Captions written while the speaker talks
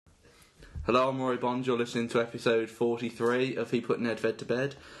Hello, I'm Rory Bond. You're listening to episode 43 of He Put Nedved to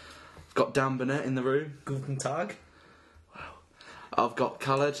Bed. I've got Dan Burnett in the room. Guten Tag. Wow. I've got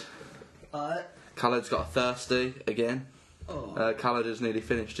Khaled. Alright. Khaled's got a thirsty again. Oh. Khaled has nearly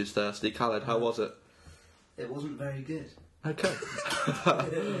finished his thirsty. Khaled, how was it? It wasn't very good. Okay.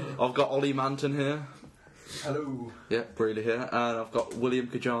 I've got Ollie Manton here. Hello. Yep, really here. And I've got William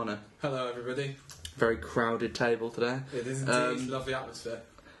Kajana. Hello, everybody. Very crowded table today. It is indeed lovely atmosphere.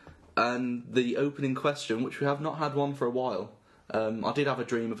 And the opening question, which we have not had one for a while. I did have a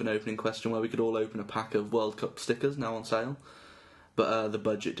dream of an opening question where we could all open a pack of World Cup stickers now on sale. But the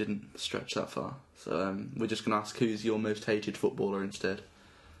budget didn't stretch that far. So we're just going to ask who's your most hated footballer instead.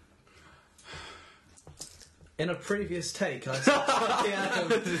 In a previous take, I said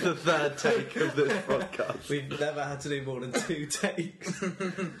This is the third take of this podcast. we've never had to do more than 2 takes.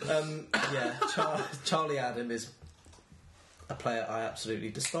 Charlie Adam is a player I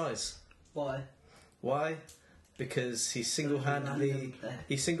absolutely despise. Why? Why? Because he single-handedly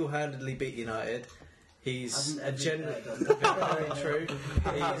beat United. He's Hasn't a every genuine. player done Very true.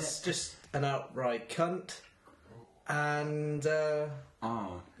 He's just an outright cunt, and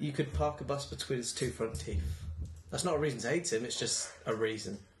you could park a bus between his 2 front teeth. That's not a reason to hate him. It's just a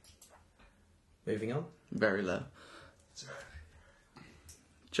reason. Moving on. Very low.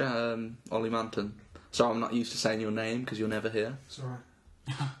 Ollie Manton. Sorry, I'm not used to saying your name because you're never here. It's alright.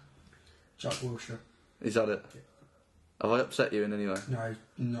 Jack Wilshere. Is that it? Have I upset you in any way? No,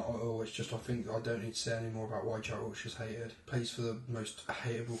 not at all. It's just I think I don't need to say any more about why Jack Wilshere's hated. Plays for the most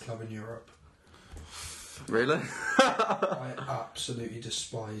hateable club in Europe. Really? I absolutely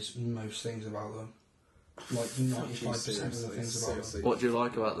despise most things about them. Like 95% of the things about them. What do you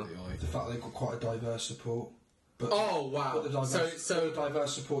like about them? The fact they've got quite a diverse support. But Oh wow! But the diverse, So the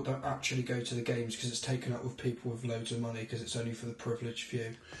diverse support don't actually go to the games because it's taken up with people with loads of money because it's only for the privileged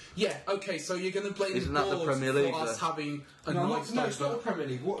few. yeah, okay. So you're going to blame Isn't the that the board Premier for League, us though? having a No, nice it's not the Premier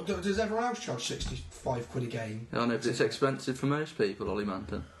League. What, does everyone else charge 65 quid a game? I know, but it's expensive for most people, Ollie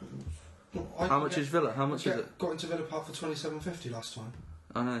Manton. How much is Villa? How much is it? Got into Villa Park for £27.50 last time.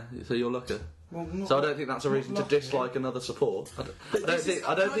 I know, so you're lucky. Well, So I don't think that's a reason to dislike another support. I don't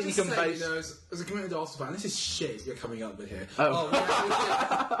think you can base. You know, as a committed Arsenal fan, this is shit you're coming up with here.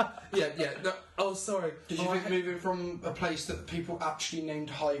 Oh. Yeah. No, oh, sorry. Did you think moving from a place that people actually named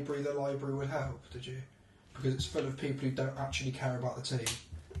Highbury the library would help? Did you? Because it's full of people who don't actually care about the team.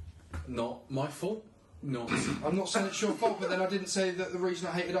 Not my fault. Not. I'm not saying it's your fault, but then I didn't say that the reason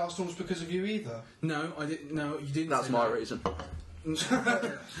I hated Arsenal was because of you either. No, I didn't. No, you didn't. That's say my that. reason.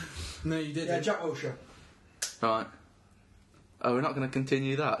 No, you didn't. Yeah, Jack Wilshere. Right. Oh, we're not going to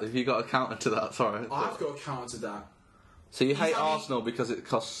continue that. Have you got a counter to that? Sorry. I've got a counter to that. So you hate He's having- Arsenal because it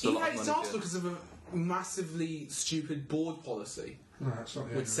costs a He lot of hates money. Arsenal because of a massively stupid board policy. No, that's not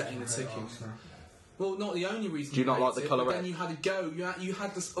the With only setting reason the I hate ticking. Arsenal. Well, not the only reason. Do you not hate like the it, colour but red? Then you had to go. You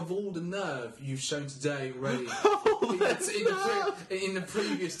had this of all the nerve you've shown today already. in the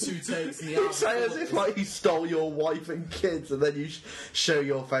previous 2 takes. In the You say as if like you stole your wife and kids and then you show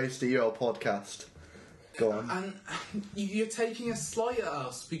your face to your podcast. Go on. And you're taking a slight at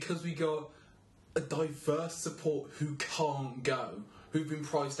us because we got a diverse support who can't go, who've been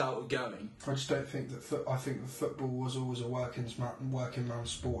priced out of going. I just don't think that. I think that football was always a working man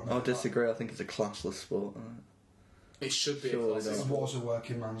sport. and I disagree. I think it's a classless sport. It should be Surely a class. It was a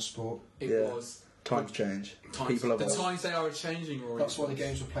working man sport. It Yeah. was. Times change. Times, People the have. times they are changing, Rory. That's why the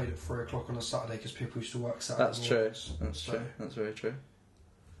games were played at 3 o'clock on a Saturday because people used to work Saturday. That's true. mornings. That's So- true. That's very true.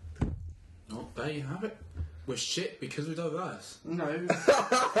 Oh, there you have it. We're shit because we're diverse. No,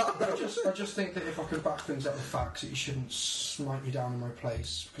 I just think that if I can back things up with facts, that you shouldn't smite me down in my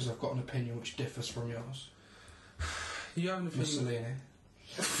place because I've got an opinion which differs from yours. You have an opinion? Mussolini.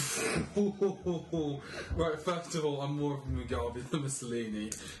 Right, first of all, I'm more of a Mugabe than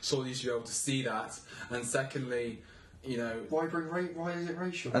Mussolini. Surely you should be able to see that. And secondly, you know... Why is it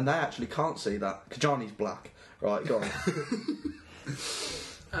racial? And they actually can't see that. Kajani's black. Right, go on.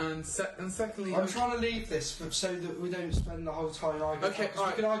 And secondly... I'm trying to leave this so that we don't spend the whole time arguing. Okay, because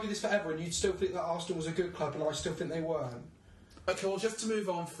alright. we can argue this forever, and you'd still think that Arsenal was a good club, and I still think they weren't. Okay, well, just to move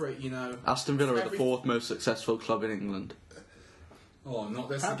on for it, you know... Aston Villa are the 4th most successful club in England. Oh, not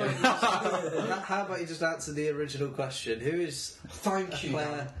this How again. how about you just answer the original question? Who is a Thank you.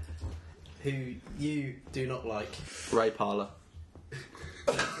 player who you do not like? Ray Parlour.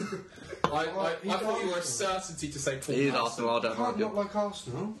 I thought you were a certainty to say Paul He is Merson. Arsenal. I don't Can't like not him. like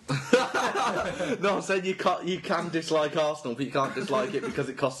Arsenal. No, I'm saying you can dislike Arsenal, but you can't dislike it because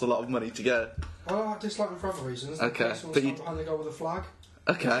it costs a lot of money to go. Well, I dislike them for other reasons. Okay, The person but was you- behind the goal with a flag.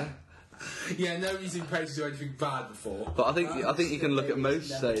 Okay. Yeah, nobody's been paid to do anything bad before. But I think you can look at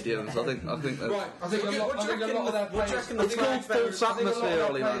most stadiums. I think that Right, I think a lot of their players. it's called false atmosphere,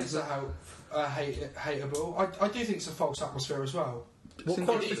 Ollie, man. Hateable. I do think it's a false atmosphere as well. What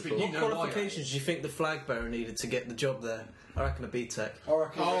qualifications qualifications do you think the flag bearer needed to get the job there? I reckon a B-Tech.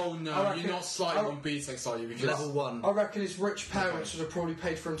 Oh no, you're not sliding on B-Tech, are you? Because Level 1. I reckon his rich parents would have probably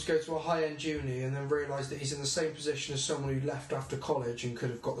paid for him to go to a high-end uni and then realised that he's in the same position as someone who left after college and could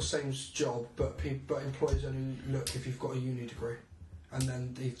have got the same job, but employers only look if you've got a uni degree. And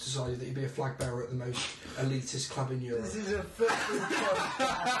then he decided that he'd be a flag bearer at the most elitist club in Europe. This is a football podcast.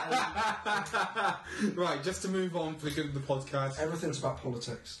 Right, just to move on for the good of the podcast. Everything's about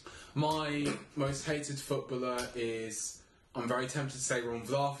politics. My most hated footballer is... I'm very tempted to say Ron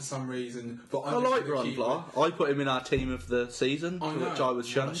Vlaar for some reason, but I like Ron Vlaar. I put him in our team of the season, for which I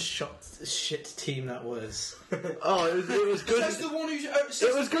was What a shunned. shit team that was. Oh, it was good. Says the one who.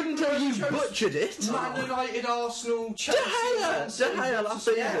 It was good until you butchered it. Man United, Arsenal, Chelsea. De Gea last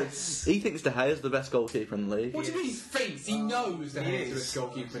season. He thinks De Gea's the best goalkeeper in the league. What do you mean he thinks? He knows that he's the best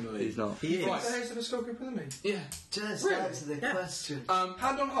goalkeeper in the league. He's not. He is. Right. De Gea's the best goalkeeper in the league. Yeah. Just Really? answer the question.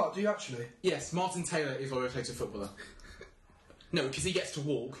 Hand on heart, do you actually? Yes, Martin Taylor is our most hated footballer. No, because he gets to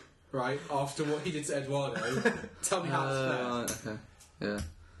walk, right, after what he did to Eduardo. Tell me how it's fair. Okay. Yeah.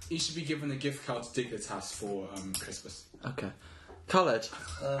 He should be given a gift card to Dignitas for Christmas. Okay. Khaled.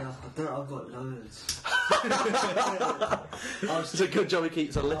 I don't know, I've got loads. It's a good job he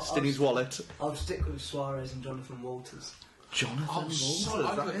keeps a list in his wallet. I'll stick with Suarez and Jonathan Walters. Jonathan Walters. I'm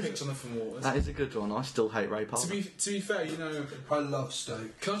going to That pick is- Jonathan Waters. That is a good one. I still hate Ray Park. To be fair, you know, I love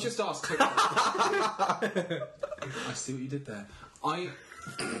Stoke. can I just ask quickly? I see what you did there.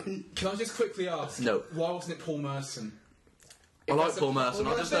 Can I just quickly ask? No. Why wasn't it Paul Merson? I like Paul Merson.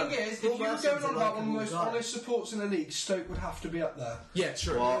 Well, I the just thing don't. is, if you were Merson's going on a about one of the most likeable guy. honest supports in the league, Stoke would have to be up there. Yeah,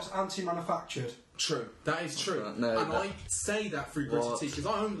 true. What? It was anti-manufactured. True. That is true. No, and that- I say that through What? gritty because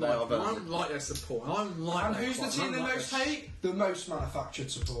I don't No, like I them. I don't. don't like their support. I don't like And their who's the club. I team don't they like most their- hate? The most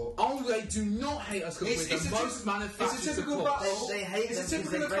manufactured support. Oh, they do not hate us because we're It's the a most manufactured it's a typical support. battle. They hate It's a them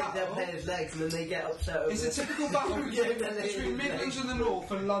because they typical break their battle. players' legs and then they get upset over It's a it. typical battle Yeah, between Midlands and the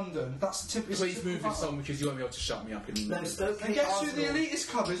North and London. That's the typical. Please move this on because you won't be able to shut me up anymore. No, Stoke And hate guess who the Arsenal. elitist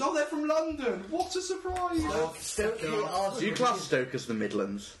club is? Oh, they're from London. What a surprise! Stoke hate Arsenal. Do you class Stoke as the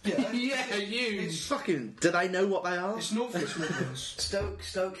Midlands? Yeah, Yeah, you. It's fucking. Do they know what they are? it's North East Midlands.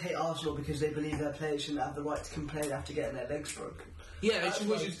 Stoke hate Arsenal because they believe their players shouldn't have the right to complain after getting their legs broken. Yeah, they should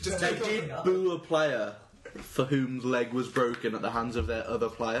just They take did off. boo a player for whose leg was broken at the hands of their other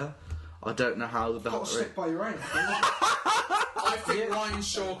player. I don't know how Got to that. stick by your own. I think Ryan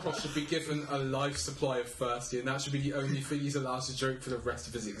Shawcross should be given a life supply of thirsty, and that should be the only thing he's allowed to drink for the rest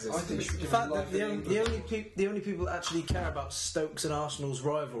of his I existence. think you should In give fact, him life the in only England. the only people that actually care about Stokes and Arsenal's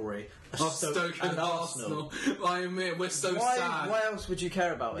rivalry are Stoke and Arsenal. I admit, we're so sad. Why else would you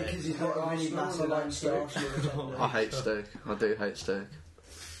care about it? Because he's got a really Arsenal massive and like anti-Arsenal agenda. I hate Stoke. I do hate Stoke.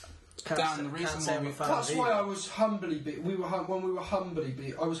 Dan, the reason why we- That's why I was humbly beat. When we were humbly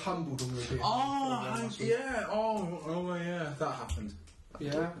beat. I was humbled when we were beaten. Oh, yeah. Oh, yeah. That happened.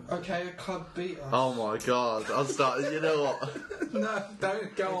 Yeah. Okay, a club beat us. Oh my god! I'll start. You know what? No,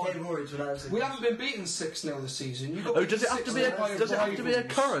 don't go Okay, on. Rory, do you know what I'm We saying? haven't been beaten 6-0 this season. You got Oh, beaten does it have to be 6-0 by a? Does it have to be a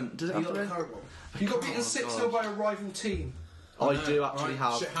rivals. current? Does it You have to got be? the current one. You got beaten Oh, 6-0 by a rival team. I No, do actually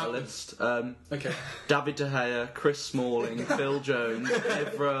alright, shit have a happens. list. Okay. David De Gea, Chris Smalling, Phil Jones,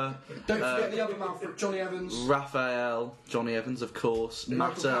 Evra, Don't forget the other man, for Johnny Evans, Raphael, Johnny Evans, of course.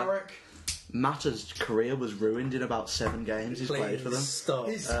 Michael Mata. Carrick. Mata's career was ruined in about 7 games he's played for them. Stop.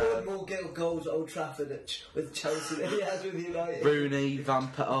 He's scored more goals at Old Trafford with Chelsea than he has with United. Rooney, Van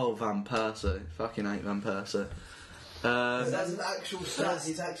Persie. Fucking hate Van Persie. That's an actual stat.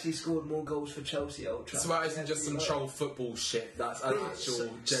 He's actually scored more goals for Chelsea at Old Trafford. So that isn't just some troll football shit. That's an actual So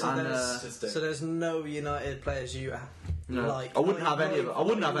genuine there's- statistic. So there's no United players you No. like. I wouldn't not have any of even- them. I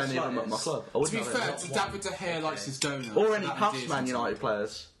wouldn't have not any even of them at my slightest. club. I To wouldn't be have fair, any. to David De Gea likes his donuts. Or any That past is Man United something.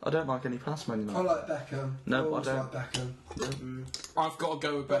 players. I don't like any past Man I United. like Beckham. No, I always don't. like Beckham. I've got to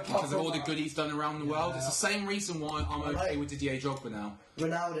go with Beckham because of all the good he's done around the world. Yeah. It's the same reason why I'm okay with Didier Drogba now.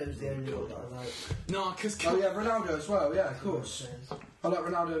 Ronaldo's the only one that I like. No, because Oh yeah, Ronaldo as well. Yeah, of course. I like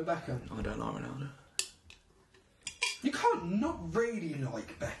Ronaldo and Beckham. I don't like Ronaldo. You can't not really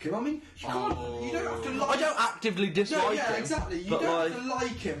like Beckham. I mean, you can't. You don't have to like. I don't actively dislike No, yeah, him. exactly. You but don't like, have to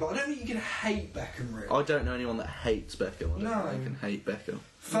like him, but I don't think you can hate Beckham really. I don't know anyone that hates Beckham. I don't No. think I can hate Beckham.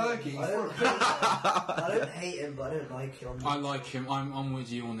 Fergie. I don't hate him. I don't hate him, but I don't like him. I like him. I'm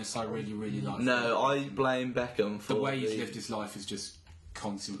with you on this. I really, really like him. No, I blame Beckham for The way he's lived his life is just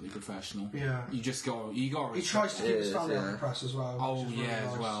consummately professional. Yeah. You just got. He tries to keep his Yes, family yeah. on the press as well. Oh which is really yeah,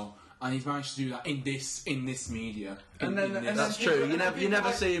 nice. as well. and he's managed to do that in this media. That's true. You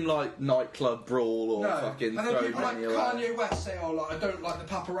never see him like nightclub brawl or fucking and then throw people like money away. Kanye West say, "Oh, like I don't like the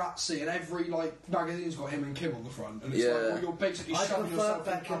paparazzi," and every like magazine's got him and Kim on the front, and it's like, well, you're basically I shoving prefer yourself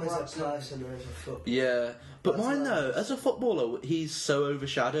in Beckham as a paparazzi. person or as a footballer. Yeah, but That's mine what though, as a footballer, he's so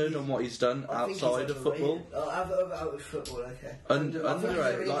overshadowed on what he's done I think he's outside of football. overrated. Out of football, okay. Underrated. I think he's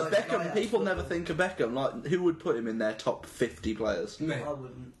a really Like nice guy Beckham, at people football. never think of Beckham. Like, who would put him in their top 50 players? Me. I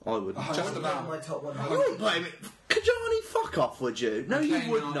wouldn't. I wouldn't. I Just wouldn't about. My top one. You wouldn't put him in. Kajani, fuck off, would you? No, Okay,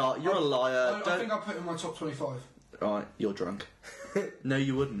 you would no. not. You're a liar. I Don't. think I'll put him in my top 25. Right, you're drunk. No,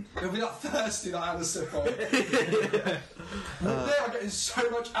 you wouldn't. It'll be that thirsty that I had a sip on. They are getting so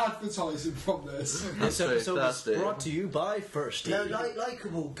much advertising from this. This true, episode that's is it. brought to you by First No, Aid.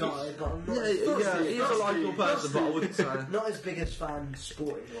 likeable guy, but I'm not. Yeah, he's a likeable person, but I wouldn't say. Not his biggest fan,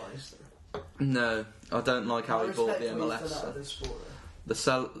 sporting wise. No, I don't like how he bought the MLS.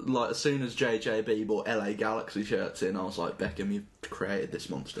 Like as soon as JJB bought LA Galaxy shirts in, I was like, Beckham, you've created this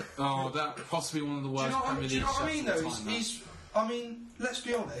monster. Oh, that possibly one of the Do you worst know what I Premier mean? Do you League know what I mean, shirts though? of the time, He's, I mean, let's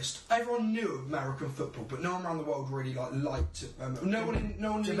be honest. Everyone knew of American football, but no one around the world really liked it. No one in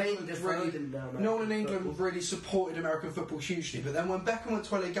Jermaine England Defoe really. didn't know American No one in England football. really supported American football hugely. But then when Beckham went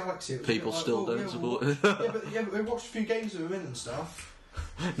to LA Galaxy, it was a bit People like, still oh, don't yeah, support well, it. yeah, but we watched a few games of him in and stuff.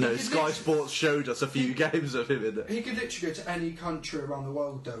 No, Sky Sports showed us a few games of him in it. He could literally go to any country around the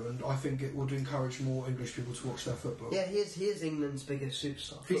world, though, and I think it would encourage more English people to watch their football. Yeah, he is England's biggest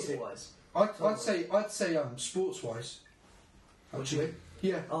superstar, He's- football wise. I'd say sports-wise. Actually,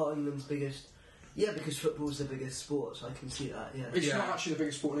 yeah. Oh, England's biggest. Yeah, because football's the biggest sport, so I can see that. Yeah, It's Yeah. not actually the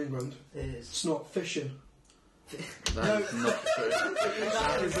biggest sport in England. it is. It's not fishing. That is not true.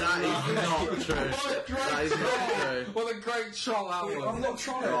 That is not true. That is not true. What a great shot that was. I'm not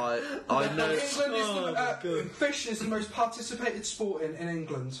trying. Right, I know. England is fishing is the most participated sport in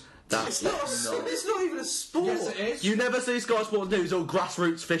England. That's not. It's not even a sport. Yes, it is. You never see Sky Sports News. All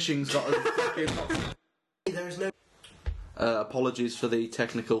grassroots fishing's got a fucking. There is no. Apologies for the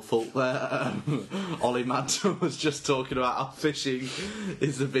technical fault there. Ollie Mantle was just talking about how fishing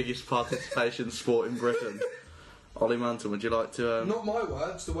is the biggest participation sport in Britain. Ollie Mantle, would you like to? Not my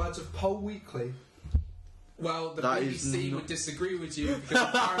words, the words of Poll Weekly. Well, the That is BBC not- would disagree with you because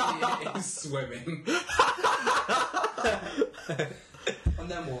apparently it is swimming. And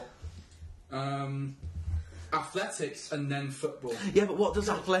then what? Athletics and then football. Yeah, but what does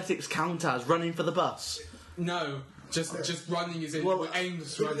athletics count as? Running for the bus? No, just running is in Well,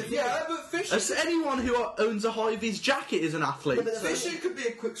 aimless running. Yeah, but fishing. As anyone who owns a high-vis jacket is an athlete. Fishing could be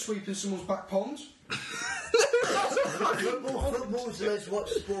a quick sweep in someone's back pond. Football's the most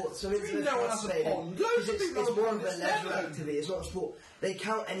watched sport, so it's No one has a pond. Loads of people it's have a more pond, of a it's leisure leisure. activity. It's not a sport. They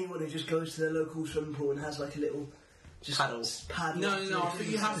count anyone who just goes to their local swimming pool and has like a little Paddles. paddle. No, I think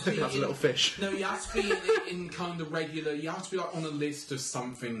you have to be That's a little fish. No, you have to be in kind of regular. You have to be like on a list of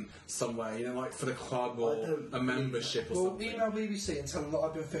something somewhere. You know, like for the club or I don't a membership or Well, something. email BBC and tell them that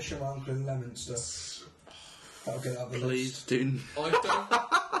I've been fishing my uncle in Leominster. That'll get out of the Please do.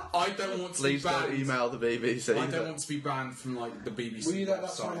 I don't want to Please be banned. don't email the BBC. I don't want to be banned from like the BBC. Were you there that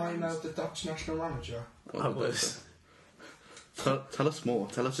website. time I emailed the Dutch national manager? I was. Tell us more.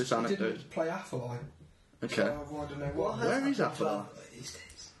 Tell us this He anecdote. didn't play Athaline. Okay. So I wanted to know what. Where is Athaline? These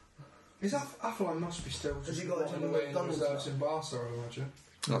days. Is Athaline must be still Has just he got on it the in way in the McDonald's reserves now? in Barca, I imagine.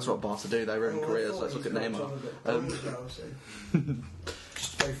 That's what Barca do. They ruin careers. Let's look at Neymar.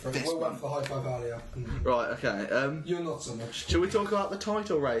 Just pay for it. Well, went for the high five earlier. Right. Okay. You're not so much. Shall we talk about the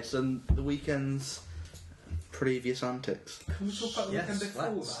title race and the weekend's previous antics? Can we talk about the Yes, weekend before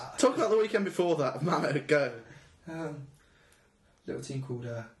let's. that? Talk about the weekend before that. Man, go. Little team called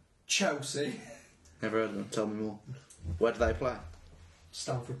Chelsea. Never heard of them. Tell me more. Where do they play?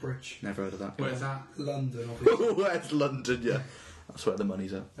 Stamford Bridge. Never heard of that. Where's that? London, obviously. Where's London? Yeah, that's where the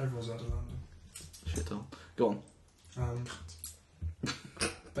money's at. Everyone's out of London. Shit all. Go on.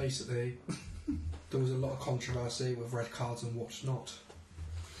 Basically, there was a lot of controversy with red cards and what's not.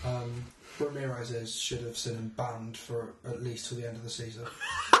 Ramirez should have seen him banned for at least till the end of the season.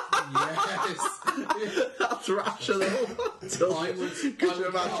 Yes. That's rational. I would- Could you I would-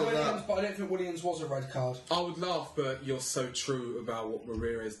 imagine that? But I don't think Williams was a red card. I would laugh, but you're so true about what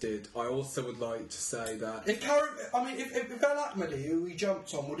Ramirez did. I also would like to say that If El Ahmadi, who he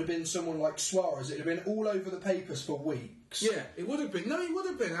jumped on, would have been someone like Suarez, it'd have been all over the papers for weeks. yeah, it would have been. No, it would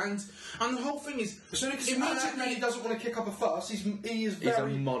have been, and the whole thing is So because El Ahmadi doesn't want to kick up a fuss, he is He's a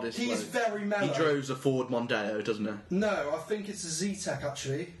very modest He's bloke. very mellow. He drives a Ford Mondeo, doesn't he? No, I think it's a Z-Tech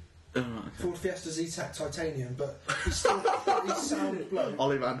actually. Okay. Ford Fiesta Z-Tech Titanium, but he's still a pretty sound bloke.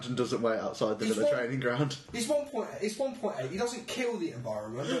 Ollie Manton doesn't wait outside the Villa training ground. He's 1.8. He doesn't kill the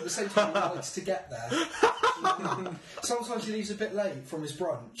environment, but at the same time he likes to get there. Sometimes he leaves a bit late from his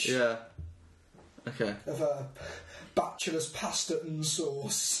brunch. Yeah. Okay. Of bachelor's pasta and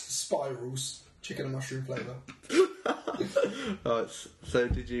sauce spirals, chicken and mushroom flavour. Right. So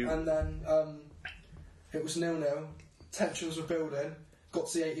did you? And then it was 0-0. Tensions were building. Got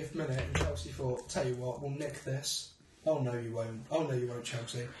to the 80th minute, and Chelsea thought, "Tell you what, we'll nick this." Oh no, you won't. Oh no, you won't,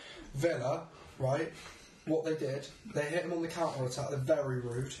 Chelsea. Villa, right? What they did, they hit him on the counter attack. They're very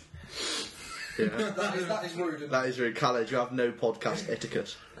rude. Yeah. that is rude. That is rude. Khaled, you have no podcast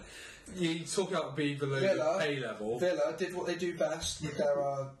etiquette. You talk about being below Villa, the pay level. Villa did what they do best with their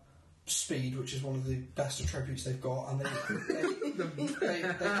speed, which is one of the best attributes they've got, and they hit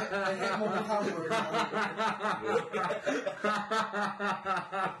him on the counter attack.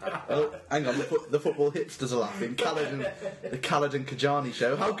 Oh, hang on, the football hipsters are laughing. The Khaled and Kajani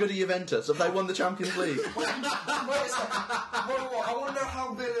show. How good are Juventus? Have they won the Champions League? Wait a second. I want to know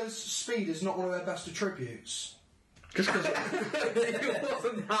how Villa's speed is not one of their best attributes. Just because. It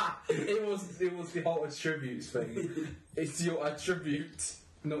wasn't that. It was the whole attributes thing. It's your attribute,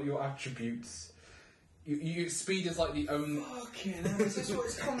 not your attributes. You speed is like the only. Fucking hell, is this what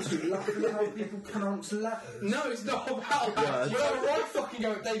it's come to? Laughing at how people pronounce letters? No, it's not about that. You're right fucking go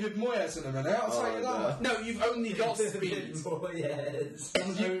with David Moyes in a minute, I'll tell you that. No, you've only got speed. Yes.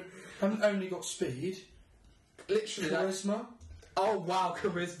 You haven't only got speed, Literally. charisma, Oh wow,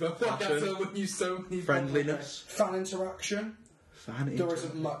 charisma. Passion. That's when you so many Friendliness. fan interaction. Fan There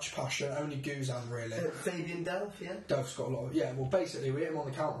isn't much passion, only Guzan really. Fabian Delph, yeah. Delph's got a lot of... Yeah, well basically we hit him on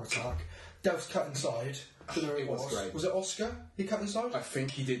the counter-attack. Delph's cut inside. Don't know who It was great. Was it Oscar he cut inside? I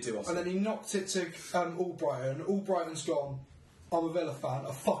think he did do us. And then he knocked it to Albrighton. Albrighton's gone, I'm a Villa fan,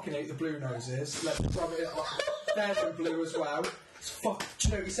 I fucking hate the Blue Noses. Let's rub it up. They're blue as well. It's fuck. Do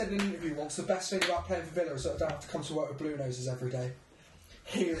you know, he said in an interview once, the best thing about playing for Villa is that I don't have to come to work with Blue Noses every day.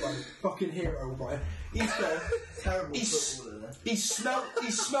 Hero. Fucking hero, Albrighton. He's gone. Terrible He's, footballer there. he's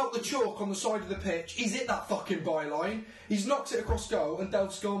smelt the chalk on the side of the pitch. He's hit that fucking byline. He's knocked it across goal, and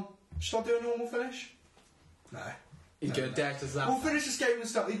Delph's gone, should I do a normal finish? No. He's going to dare to We'll finish this game and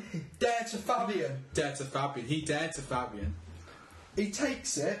start. He dare to Fabian. Dare to Fabian. He dared to Fabian. He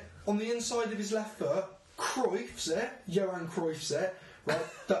takes it on the inside of his left foot, Cruyffs it, Johan Cruyffs it, right?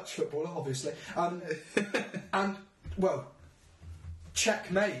 Dutch footballer, obviously. And well,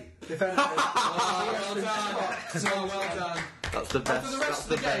 checkmate, if anything. Well done. Well done. That's the And best. for the rest of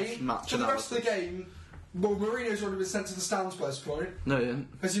the game, match for the rest of the analysis. game, well, Mourinho's already been sent to the stands by this point. No, he didn't.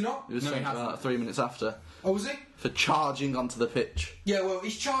 Has he not? He was No, he sent hasn't. about 3 minutes after Oh, was he? for charging onto the pitch. Yeah, well,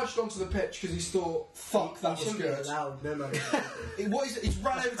 he's charged onto the pitch because he's thought, fuck, that was Shouldn't be good. allowed, no. He's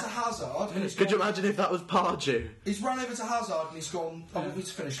ran over to Hazard and he's Could gone, you imagine if that was Pardew? he's run over to Hazard and he's gone, I want me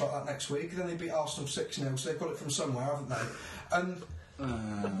to finish like that next week. Then they beat Arsenal 6-0, so they've got it from somewhere, haven't they? And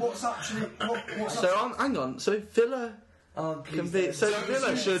what's actually... What's So hang on. So Villa Oh, can please be. don't. So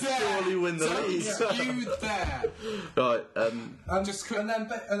Villa should there. surely win the league. You there. Right. and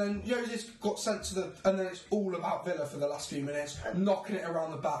then Jose's got sent to the, and then it's all about Villa for the last few minutes, knocking it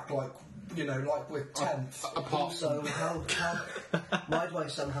around the back like we're 10th. Apart So how why do I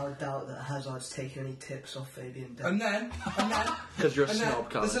somehow doubt that Hazard's taken any tips off Fabian Delph? And then, Because you're a and then snob,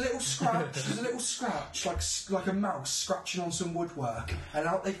 there's a Carl. little scratch. There's a little scratch, like a mouse scratching on some woodwork, and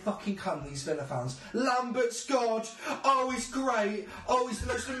out they fucking come, these Villa fans. Lambert's God. Oh, he's great. Oh, he's the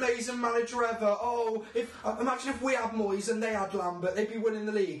most amazing manager ever. Oh, imagine if we had Moyes and they had Lambert, they'd be winning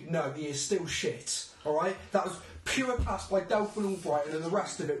the league. No, he is still shit. All right, that was pure class by Delph and Albrighton, and the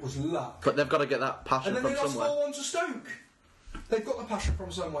rest of it was luck. But they've got to get that passion And then from they lost somewhere. 4-1 to Stoke. They've got the passion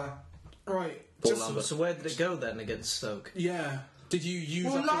from somewhere. Right. Paul Just, Lambert. So where did it go then against Stoke? yeah. Did you use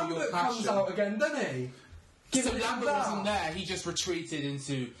Well, up all your Lambert passion? comes out again, doesn't he? So Giving it Lambert back. wasn't there. He just retreated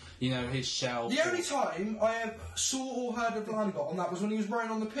into, his shell. The only time I have saw or heard of Lambert on that was when he was running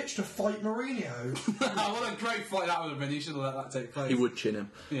on the pitch to fight Mourinho. What a great fight that would have been. He should have let that take place. He would chin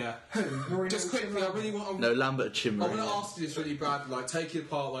him. Yeah. Who? Mourinho Just was quickly, I really want. No, Lambert chin I want to Mourinho. ask you this really badly, like taking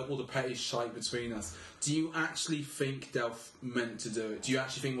apart like all the petty shite between us. Do you actually think Delph meant to do it? Do you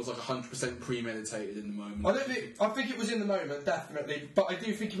actually think it was like 100% premeditated in the moment? I think it was in the moment, definitely, but I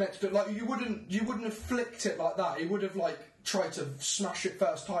do think he meant to do it. Like you wouldn't have flicked it like that. He would have like tried to smash it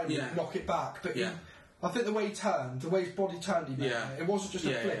first time Yeah. and knock it back. But Yeah. I think the way he turned, the way his body turned, he made Yeah. it. It wasn't just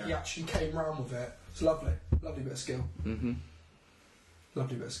a Yeah, flick. yeah. He actually came round with it. It's lovely, lovely bit of skill. Mhm.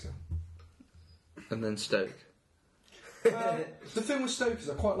 Lovely bit of skill. And then Stoke. The thing with Stoke is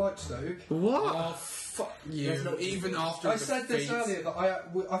I quite like Stoke. What? Oh, fuck you. Even after I said this earlier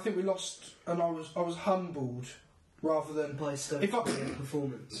that I think we lost, and I was humbled rather than by Stoke's if I- brilliant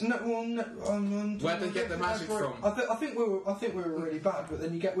performance. No, well, no, Where'd they get the magic from? I think we were really bad, but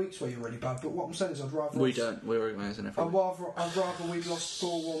then you get weeks where you're really bad. But what I'm saying is, I'd rather We don't. We're amazing every week. I'd rather we lost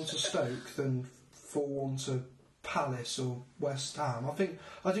 4-1 to Stoke than 4-1 to Palace or West Ham.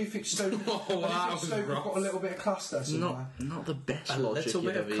 I do think Stoke. Oh, I do think Stoke have got a little bit of class there somewhere. Not the best A logic little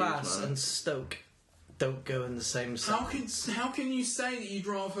you've bit of ever class used, man. and Stoke don't go in the same sentence. How can you say that you'd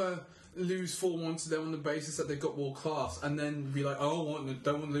rather lose 4-1 to them on the basis that they've got more class, and then be like, oh,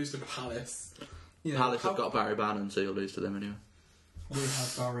 don't want to lose to Palace? You know, Palace have got Barry Bannon, so you'll lose to them anyway. We had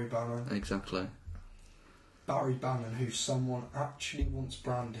Barry Bannon. Exactly. Barry Bannon, who someone actually once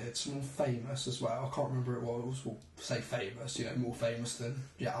branded, someone famous as well. I can't remember who it was. We'll say famous, more famous than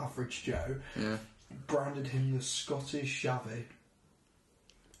your average Joe. Yeah. Branded him the Scottish Shabby.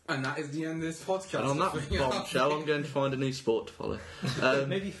 And that is the end of this podcast. And on that bombshell, I'm going to find a new sport to follow.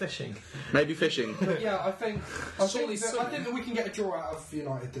 Maybe fishing. Maybe fishing. Yeah, I think Surely that we can get a draw out of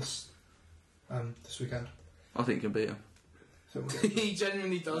United this weekend. I think you can beat them. So we'll get He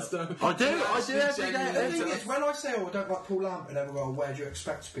genuinely does, though. I do every day. Genuinely the thing does. is, when I say, I don't like Paul Lambert, everyone go, where do you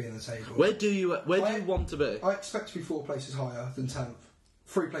expect to be in the table? Where do you want to be? I expect to be 4 places higher than 10th.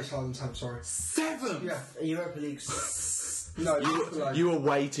 3 places higher than 10th, sorry. 7th! Yeah. Europa League. No, You were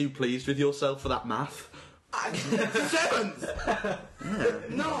way too pleased with yourself for that math. 7th!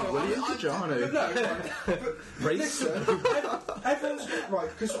 No, William Tajano. but listen, everyone's right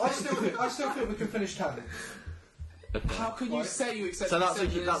because I still think we can finish 10th. how can you say you accept So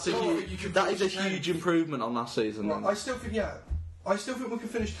that is a huge improvement on last season. Right, Then. I still think we can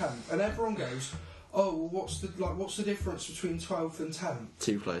finish 10th, and everyone goes, oh, well, what's the difference between 12th and 10th?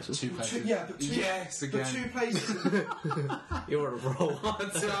 2 places. But two Yes, again. But 2 places. You're on a roll.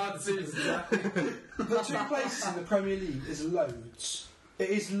 But 2 places in the Premier League is loads. It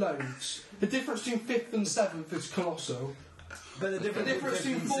is loads. The difference between 5th and 7th is colossal. But the difference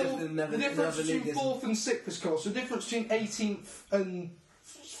between 4th and 6th is colossal. The difference between 18th and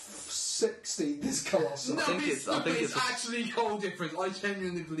 16th is colossal. No, I think it's actually goal difference. I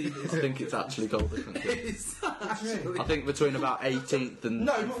genuinely believe it is. I think it's actually goal difference. It's actually. I think between about 18th and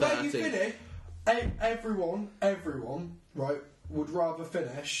No, but where you 13th. finish, everyone, right, would rather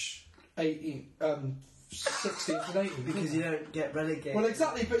finish 16th and 18th. because you don't get relegated. Well,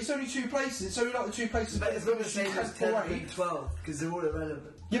 exactly, but it's only 2 places. It's only like the 2 places. But it's not the same as 10th or 10th and 12th because they're all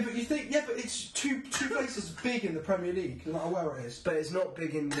irrelevant. Yeah, but it's two places big in the Premier League, no matter where it is. But it's not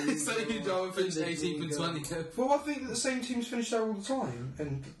big in the league. So you don't finish 18th and 20th. Well, I think that the same teams finish there all the time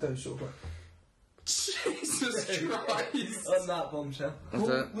in those sort of Jesus Christ. On that bombshell. That's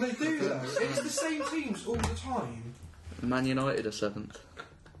Well, it. they do though. It's the same teams all the time. Man United are 7th.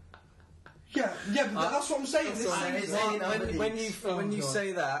 Yeah, but that's what I'm saying. This what I is- mean. When you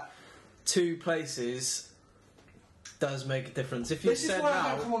say that, 2 places does make a difference. If you This is said why I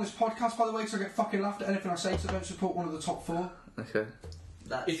don't now, come on this podcast, by the way, because I get fucking laughed at anything I say, so I don't support one of the top 4. Okay.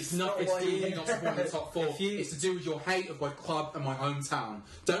 It's not. It's why to do you- with not supporting the top 4. If you- It's to do with your hate of my club and my hometown.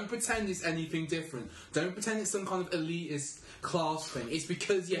 Don't pretend it's anything different. Don't pretend it's some kind of elitist class thing. It's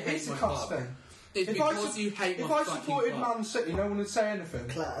because you hate It's a my class club. thing. It's because you hate my If I fucking supported club. Man City, no one would say anything.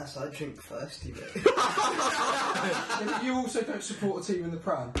 Class, I drink first, you know. Yeah, but you also don't support a team in the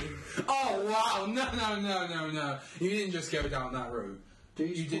Prem. Oh wow! No! You didn't just go down that route. Do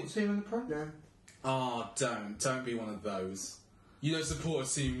you support a team in the Prem? No. Oh, don't be one of those. You don't support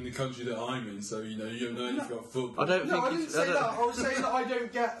a team in the country that I'm in, so you don't know anything about football. I don't No, think I didn't it's- say I don't- that. I was saying that I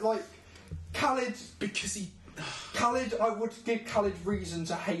don't get, like, Khalid, I would give Khalid reason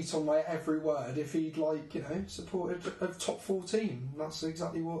to hate on my every word if he'd, like, supported a top 4 team. That's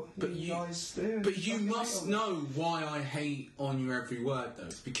exactly what you guys do. But you must know why I hate on your every word, though.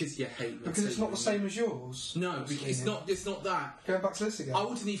 It's because you hate the Because it's team. not the same as yours. No, because it's not that. Going back to this again. I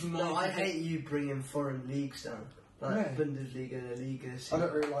wouldn't even mind. No, I hate you bringing foreign leagues down. Like Yeah. Bundesliga, Liga. I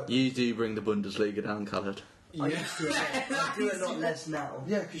don't really like that. You do bring the Bundesliga down, Khaled. I used to. I do a lot less now.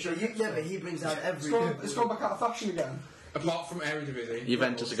 Yeah, because but he brings out every. it's gone back out of fashion again. Apart from Eredivisie.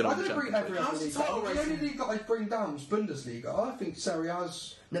 Juventus are going I to don't bring every other league down. The only league that I bring down is Bundesliga. I think Serie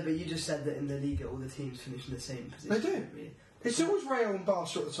A's... No, but you just said that in the Liga all the teams finish in the same position. They do. It's always Real and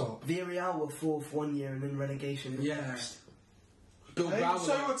Barca at the top. Villarreal were 4th one year and then relegation. the Yeah. next. Bilbao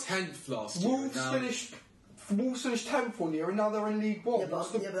So, were 10th last year. Wolves now. finished Wolves finished 10th one year and now they're in League One. Yeah, but,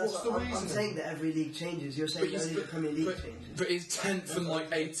 what's the I'm reason? saying that every league changes. You're saying only the Premier League changes. But is 10th and like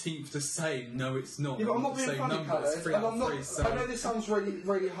 18th the same? No, it's not. Yeah, but I'm not the being same funny, number. It's Palace, 3 and out I'm of not. 3, so. I know this sounds really,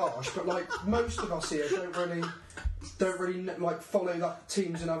 really harsh, but like most of us here don't really like follow that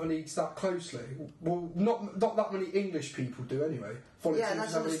teams in other leagues that closely. Well, not that many English people do anyway. Follow Yeah, teams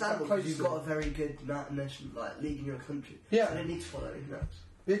that's in other leagues that understandable because closely. you've got a very good national league in your country. Yeah. So you don't need to follow anything else.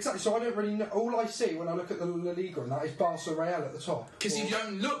 Exactly. So I don't really know. All I see when I look at the La Liga and that is Barca Real at the top. Because you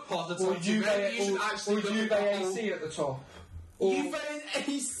don't look past the Or top. Juve, You should actually look Juve at the whole- AC at the top. Or, Juve and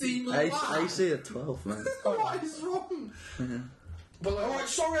AC Milan. AC at 12, man. What is wrong? But like, Alright,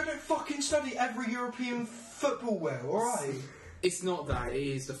 sorry I don't fucking study every European football well, alright? it's not that. It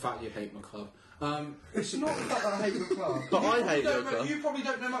is the fact you hate my club. It's not the fact that I hate the club. But I hate don't your know- club. You probably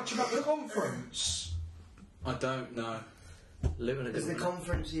don't know much about the conference. I don't know. Luton are Is the going up.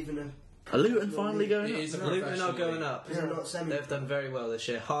 conference even a... Are Luton finally It going up? is a Luton are professional going league. up. Is it not semi? They've done very well this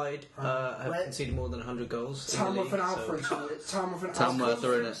year. Hyde have Where- conceded more than 100 goals. in the Tamworth league, and so- Alfred. Tamworth and Tamworth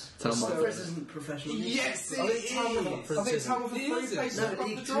are in it. Conference Tamworth. isn't professional. league. Yes, I it think Tamworth- is. I think Tamworth are It 3 is. places No, but above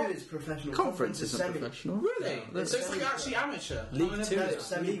the League 2 drop. is professional. Conference isn't semi. professional. Really? Yeah. So it's like actually amateur. League I Two, never- it's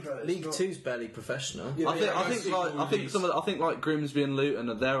semi-pro, it's League not- Two's barely professional. Yeah, I think, I think, Yeah, like, I think some of, I think like Grimsby and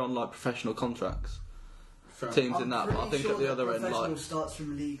Luton, they're on like professional contracts. Fair Teams I'm in that, but I pretty think sure at the that other end, professional like, starts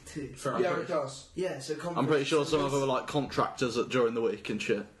from League 2. Fair Yeah, enough. it does. Yeah, so conference... I'm pretty sure some of them are like contractors during the week and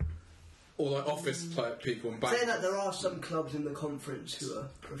shit. Or like office people and Saying that banks. there are some clubs in the conference who are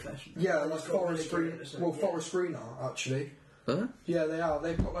professional. Yeah, They've like got Forest Green. relegated or something, Well, yeah. Forest Green are, actually. Huh? Yeah, they are.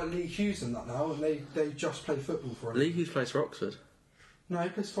 They've got like Lee Hughes in that now, and they just play football for him. Lee Hughes plays for Oxford. No, he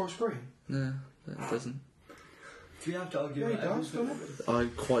plays Forest Green. No, it doesn't. Do you have to argue Yeah, he about does, everything? doesn't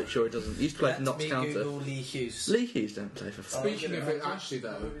I'm quite sure he doesn't. He used to play for Let Notts me County. Google Lee Hughes. Lee Hughes don't play for. Speaking of it, actually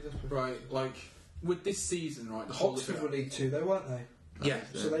though, right, like with this season, right, the whole of Oxford were it. League 2, though, weren't they? Yeah,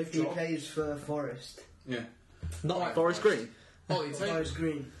 So they've He dropped. plays for Forest. yeah. Not Forest Green. Ollie, tell you, Forest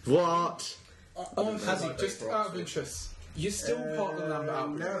Green. What? has he just out of interest? You're still part of the Lambert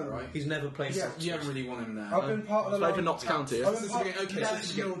Albert, no. right? He's never played. Yeah. for You don't really want him there. I've been part of the Played for line- Notts County. Yeah? I've This been is part- okay,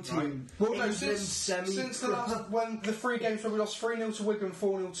 National right? team. Well, no, England since semi. the last when the 3 games where we lost 3-0 to Wigan,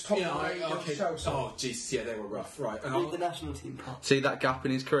 4-0 to Tottenham, Yeah, 8-0 to okay. Chelsea. Oh, jeez, yeah, they were rough, right? And Leave the national team part. See that gap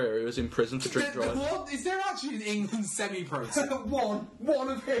in his career? He was in prison for drink driving. What? Is there actually an England semi-pro team?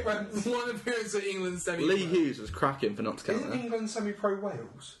 one appearance. One appearance at England semi-pro. Lee Hughes was cracking for Notts Isn't County. England semi-pro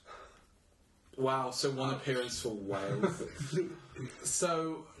Wales? Wow, so one appearance for Wales.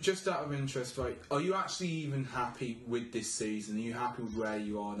 So, just out of interest, right, are you actually even happy with this season? Are you happy with where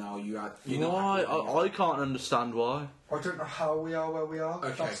you are now? You're not Why? happy where you are? I can't understand why. I don't know how we are where we are.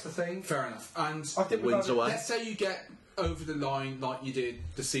 Okay. That's the thing. Fair enough. And I think we've Wins had- away. let's say you get over the line like you did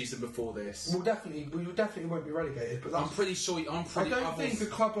the season before this. we definitely won't be relegated. But I'm that's, pretty sure. I don't think a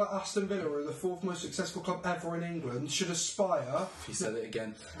club like Aston Villa, or the 4th most successful club ever in England, should aspire. He said it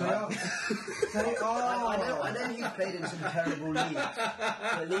again. They are. They are. I know he's played in some terrible leagues,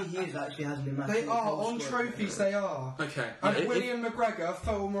 but Lee Hughes actually hasn't been They massive are goal on scorer. trophies. They are. Okay. And Yeah, William McGregor,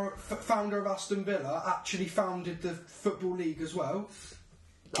 founder of Aston Villa, actually founded the Football League as well.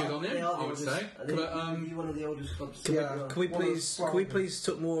 Good on They him, are the I would oldest- say. I think But he's one of the oldest clubs. Yeah. Can we One of the please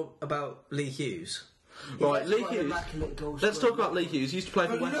talk more about Lee Hughes? Right, Lee Quite an Hughes. immaculate goal Let's scorer. talk about Lee Hughes. He used to play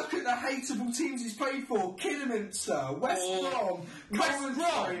for But West. look at the hateable teams he's played for: Kidderminster, West Oh, Brom, West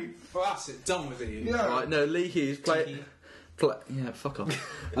Coventry. well, that's it. Done with it. Yeah. Right, no, Lee Hughes played. Yeah, fuck off.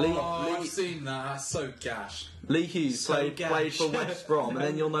 Lee, Oh, I've Lee, seen that. That's so gash. Lee Hughes So played gash. for West Brom, and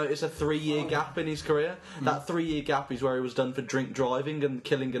then you'll notice a 3-year gap in his career. That 3-year gap is where he was done for drink driving and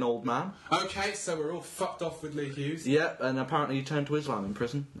killing an old man. Okay, so we're all fucked off with Lee Hughes. Yep, and apparently he turned to Islam in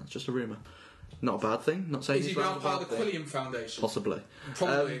prison. That's just a rumour. Not a bad thing. Not saying Is he Islam's now a part bad of the thing. Quilliam Foundation? Possibly.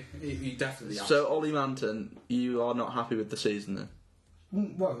 Probably. He definitely is. So Ollie Manton, you are not happy with the season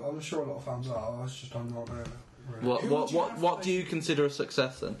then? Well, I'm sure a lot of fans are. I'm not really. What Who what would you what have what to do you consider a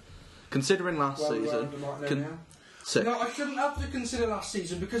success then? Considering last Well, season, Martin con- O'Neill. sick. No, I shouldn't have to consider last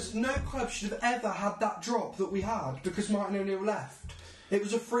season because no club should have ever had that drop that we had because Martin O'Neill left. It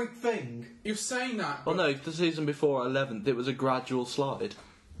was a freak thing. You're saying that. Well, no, the season before 11th, it was a gradual slide.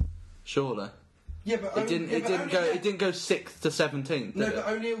 Surely, Yeah, but it didn't. It didn't go. It didn't go 6th to 17th. No, Did but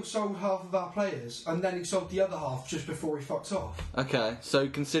it? O'Neill sold half of our players, and then he sold the other half just before he fucked off. Okay, so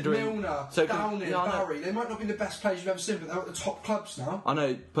considering Milner, so Downing, yeah, I know. Barry, they might not be the best players you've ever seen, but they're at the top clubs now. I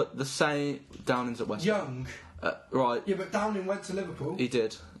know, but the same Downing's at West Ham. Young. Right, Yeah, but Downing went to Liverpool. he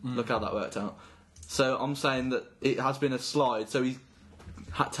did. Look how that worked out. So I'm saying that it has been a slide. So he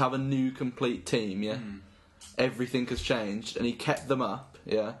had to have a new complete team. Yeah, everything has changed, and he kept them up.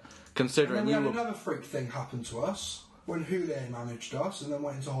 Yeah, considering and then you we were... had another freak thing happen to us when Julian managed us and then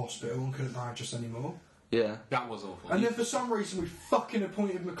went into hospital and couldn't manage us anymore. Yeah. That was awful. And then for some reason we fucking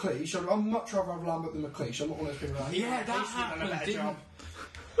appointed McLeish. I'd much rather have Lambert than McLeish. I'm not one of those people like, Yeah, that happened,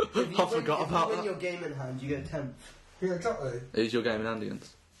 didn't I forgot about If you win that. your game in hand, you get 10th. Yeah, exactly. Who's your game in hand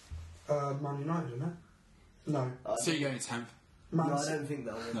against? Man United, isn't it? No. So you're going 10th? Man No, I City. don't think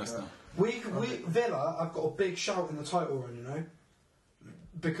they'll win. No, it's not. We Villa have got a big shout in the title run, you know,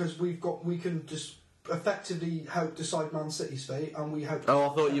 because we can just effectively help decide Man City's fate, and we help. Oh,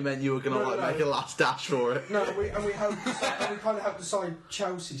 I thought you meant you were going to No. make a last dash for it. No, we help, and we kind of help decide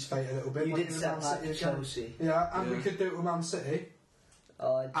Chelsea's fate a little bit. You like did in set Man that City to again. Chelsea. Yeah, and Yeah. we could do it with Man City.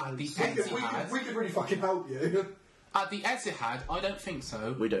 At the We could really fucking help you. At the Etihad, I don't think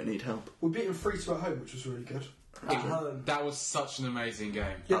so. We don't need help. We beat them 3-2 at home, which was really good. At home. That was such an amazing game.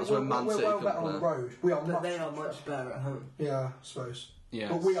 Yeah, That's we're, when Man we're City well come better on the play. road. We are But much, they are much better at home. yeah, I suppose. Yeah.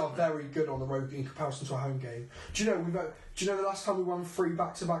 But we are very good on the road in comparison to our home game. Do you know the last time we won 3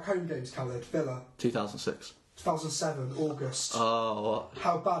 back-to-back home games, Khaled? Villa, 2006. 2007, August. Oh, what?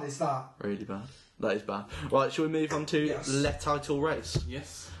 How bad is that? Really bad. That is bad. Right, shall we move on to Yes. Le Title Race?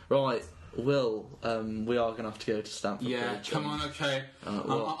 Yes. Right, Will, we are going to have to go to Stamford Yeah, Bridge. come on, okay.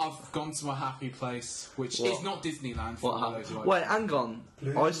 what? I've gone to a happy place, which What? is not Disneyland. For What all happened? those who Wait, hang on.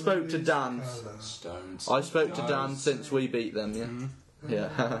 I spoke to Dan. Stones. I spoke to Dan since we beat them, yeah?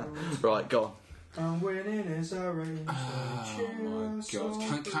 Yeah. Right, go on. And winning is a rain. Oh my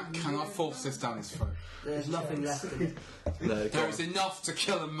god. Can I force this down his throat? There's nothing left in it. No, go There on. is enough to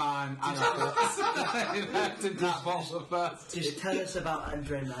kill a man and a horse left in that bottle first. Just tell us about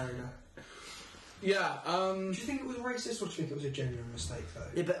Andre Mariner. Yeah, Do you think it was racist or do you think it was a genuine mistake, though?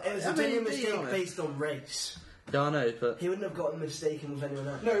 Yeah, but it was I a mean, genuine be mistake honest. based on race. Yeah, I know, but... He wouldn't have gotten mistaken with anyone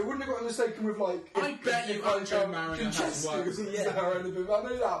else. No, it wouldn't have got mistaken with, like... I bet you Andre Mariner has Francesco worked. was there or anything. I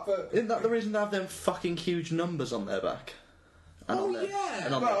know that, but... Isn't that the reason they have them fucking huge numbers on their back? And Oh, on their, yeah.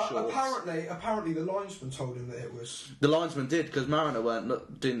 And on their Well, shorts. apparently the linesman told him that it was... The linesman did, because Mariner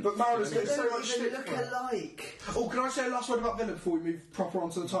didn't... But Mariner's They getting so don't much even shit look for it. alike. Oh, can I say a last word about Villa before we move proper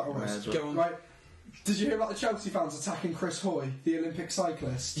onto the title May race? as well. Go on. Right. Did you hear about the Chelsea fans attacking Chris Hoy, the Olympic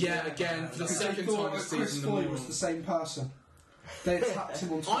cyclist? Yeah, again, for the Because they second thought time this that Chris season. Hoy was the same person. They attacked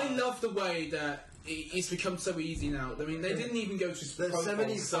him on Twitter. I love the way that it's become so easy now. I mean, they didn't even go to his There's so profile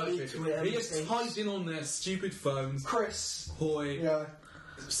many search funny it. Twitter They just mistakes. typed in on their stupid phones, Chris. Hoy, Yeah.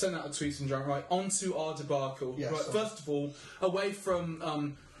 send out a tweet and drunk. Right, on to our debacle. Yes, right, sorry. first of all, away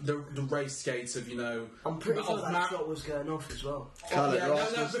from the race skates of, you know... I'm pretty sure of that Mar- shot was going off as well. Colour yeah, no,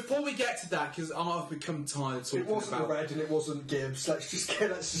 glasses. before we get to that, because I've become tired of talking It wasn't about... Red and it wasn't Gibbs. Let's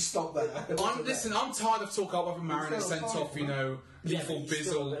just stop there. Listen, I'm tired of talking about whether Mariner It's sent still off, you know, Lethal but he's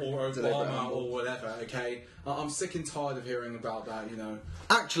still Bizzle or Deliberate Obama handball. or whatever, okay? I'm sick and tired of hearing about that, you know.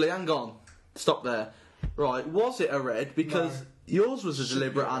 Actually, hang on. Stop there. Right, was it a red? Because No. yours was a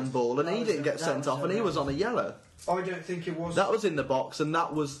deliberate handball and That he was didn't a- get that sent was off a and he red. was on a yellow. I don't think it was. That was in the box and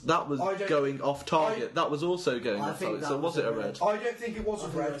that was I don't- going off target. That was also going I off think target. that So was was it a a red. red? I don't think it was I a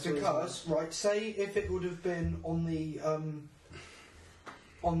think red that's what it because, right, say if it would have been on the,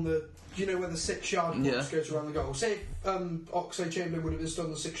 you know where the 6-yard box Yeah. goes around the goal. Say if Oxlade-Chamberlain would have been stood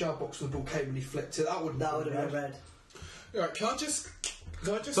on the 6-yard box and the ball came and he flicked it, that would have been red. Right, can I just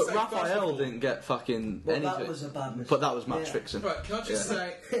But say... first of Raphael all- didn't get fucking Well, anything. that was a bad mistake. But that was match Yeah. fixing. Right, can I just Yeah.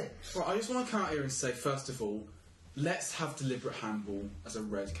 say... Right, I just want to come out here and say, first of all, let's have deliberate handball as a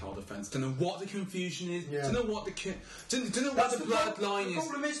red card offence. Don't know what the confusion is. Yeah. Don't know what the... Don't know what That's the blurred line The is.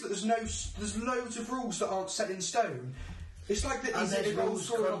 problem is that there's loads of rules that aren't set in stone. It's like that. And Is it a there's goal rules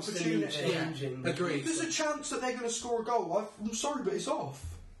scoring constantly opportunity? changing. Yeah, agreed. There's a chance that they're going to score a goal. I'm sorry, but it's off.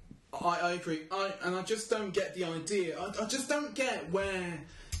 I agree. I just don't get the idea. I just don't get where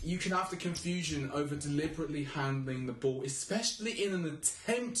you can have the confusion over deliberately handling the ball, especially in an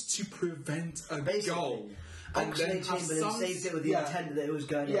attempt to prevent a Basically, goal. And then have Oxlade-Chamberlain some... saved it with the Yeah. intent that it was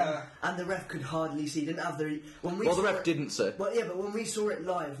going Yeah. in, and the ref could hardly see. Didn't have the when we Well, the saw ref it- didn't say. Well, yeah, but when we saw it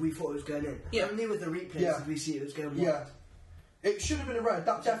live, we thought it was going in. Yeah. Only with the replays Yeah. did we see it was going Yeah. wide. It should have been a red.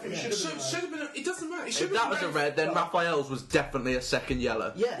 That definitely Yeah. should have been a red. Should have been. It doesn't matter. It should If that was a red, then Well- Raphael's was definitely a second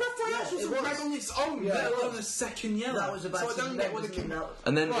yellow. Yeah, Raphael's was it a red on its own, Yeah, let it alone was. a second yellow. That was a bad so I don't get what the decision, that-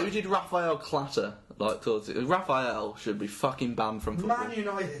 And then Right. who did Raphael clatter? Like towards it? Raphael should be fucking banned from football. Man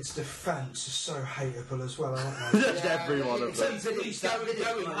United's defence is so hateable as well, aren't they? Just every one of It's them. a Vidic, Please that go, Vidic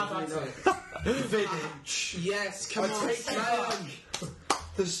go, one, have you at know. it. Vidic. Yes, come I on, take it say back.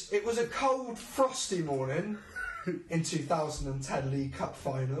 it. It was a cold, frosty morning in 2010 League Cup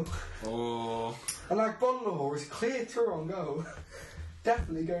final, Oh. and Agbonlahor is cleared through on goal.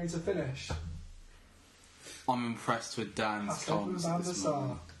 Definitely going to finish. I'm impressed with Dan's Hassan comms van der this Sar.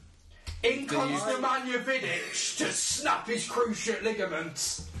 morning. In comes Nemanja Vidic to snap his cruciate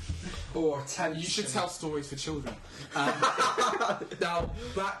ligaments. Or attempt. You should tell stories for children. Now,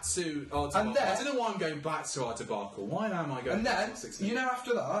 back to our debacle. And then- I don't know why I'm going back to our debacle. Why am I going And back then, to 16? you know,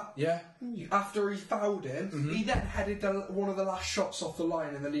 after that, Yeah. after he fouled him, he then headed one of the last shots off the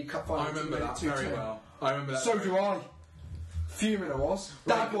line in the League Cup final. I remember to make that it very 2-2. well. I remember that. So do I. Fuming I was.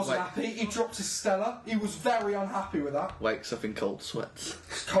 Dad wasn't wait. happy. He dropped his Stella. He was very unhappy with that. Wakes up in cold sweats.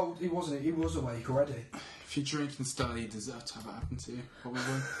 It's cold. He wasn't. He was awake already. If you're drinking Stella, you deserve to have it happen to you,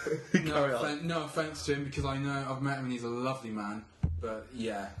 probably. Carry on. No offence to him, because I know I've met him and he's a lovely man. But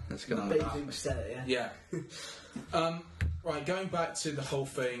yeah, Let's go. Bathing Stella, yeah. yeah. Right, going back to the whole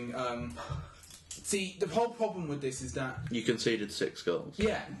thing. See, the whole problem with this is that You conceded 6 goals.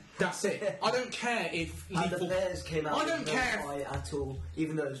 yeah, that's it. I don't care if And the lethal. players came out I don't with no care. fight at all,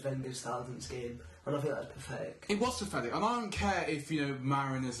 even though it was Wenger's 1000th game. And I think that's pathetic. It was pathetic, and I don't care if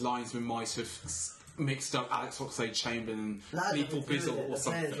Mariners linesmen might have mixed up Alex Oxlade-Chamberlain and That Lethal was good, Bizzle the or players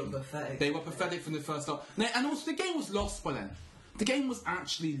something. were pathetic. They were pathetic from the first start, and also the game was lost by then. The game was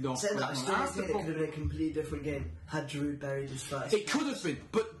actually lost Saying by that, I then. still That's the think it could problem. have been a completely different game had Giroud buried his first. It could have been,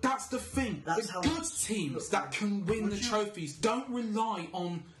 but that's the thing. That's The how- good teams that can win the trophies don't rely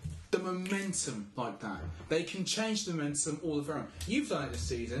on the momentum like that. They can change the momentum all of their own. You've done it this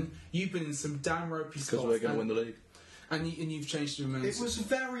season. You've been in some damn ropey spots. Because we're going to win the league. And you've changed the momentum. It was a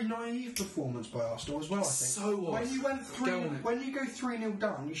very naive performance by Arsenal as well. I think. So was. When you went Go on then. when you go 3-0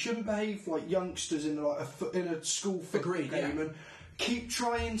 down, you shouldn't behave like youngsters in like in a school football Agreed, game yeah. and keep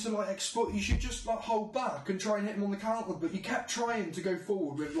trying to like exploit. You should just like hold back and try and hit him on the counter. But you kept trying to go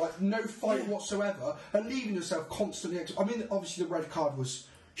forward with like no fight whatsoever and leaving yourself constantly. I mean, obviously the red card was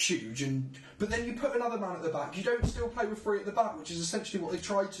huge, but then you put another man at the back. You don't still play with 3 at the back, which is essentially what they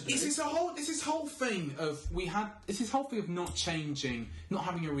tried to do. It's this whole thing of not changing, not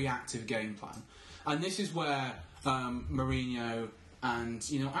having a reactive game plan, and this is where Mourinho and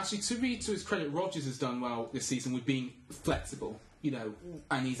actually to his credit, Rodgers has done well this season with being flexible,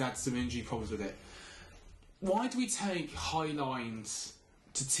 and he's had some injury problems with it. Why do we take high lines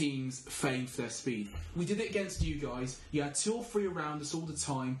to teams famed for their speed? We did it against you guys. You had 2 or 3 around us all the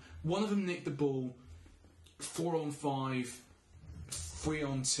time. One of them nicked the ball. 4-on-5,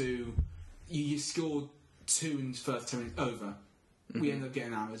 3-on-2. You scored 2 in the first 10 minutes. Over. We ended up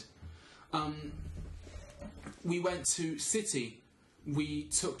getting hammered. We went to City. We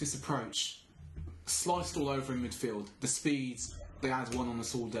took this approach. Sliced all over in midfield. The speeds, they had one on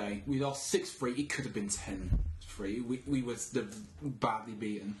us all day. We lost 6-3. It could have been 10-3. We were badly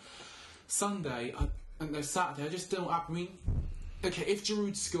beaten. Saturday, I just don't. I mean, okay, if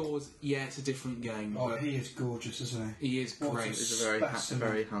Giroud scores, yeah, it's a different game. Oh, but he is gorgeous, isn't he? he is What great. He's a very,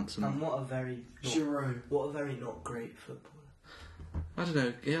 very handsome. And what a very not great footballer. I don't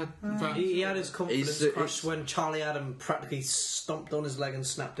know. Yeah. But He had his confidence He's- crushed when Charlie Adam practically stomped on his leg and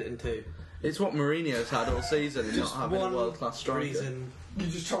snapped it in 2. It's what Mourinho's had all season in not Just having a one world-class striker. reason. You're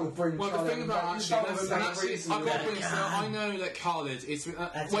just trying to bring. well, the Charlie thing about back. actually, You don't that's, have that's, any reason I've got to- to be honest, I know that Khalid. It's I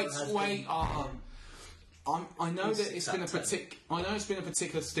know that it's been a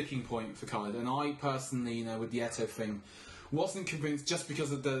particular sticking point for Khalid, and I personally, with the Eto'o thing, wasn't convinced just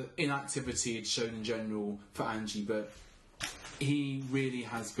because of the inactivity he'd shown in general for Angie, but he really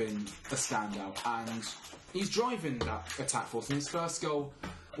has been a standout, and he's driving that attack force. And his first goal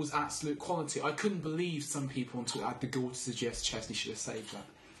was absolute quality. I couldn't believe some people on Twitter had the gall to suggest Chesney should have saved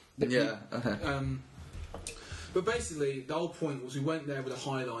that. Yeah. But basically, the whole point was we went there with a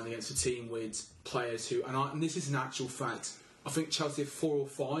high line against a team with players who, and this is an actual fact, I think Chelsea have 4 or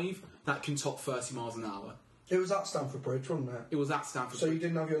 5 that can top 30 miles an hour. It was at Stamford Bridge, wasn't it? It was at Stamford So you Bridge.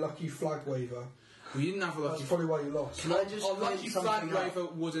 didn't have your lucky flag waiver. We didn't have a That's lucky... probably why you lost. Can I just Our point lucky flag something out? waiver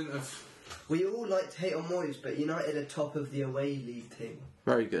wouldn't have... We all like to hate on Moyes, but United are top of the away league team.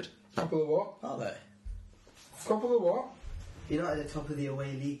 Very good. Top of the what? Are they? Top of the what? United are top of the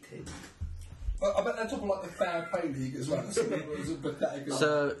away league team. I bet they're top of like the fair play league as well. So it was a pathetic.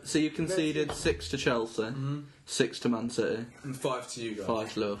 So you conceded 6 to Chelsea, 6 to Man City, And 5 to you guys.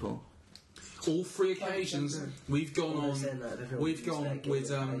 5 to Liverpool. All 3 occasions, we've gone I'm on... saying that everyone We've thinks gone that with...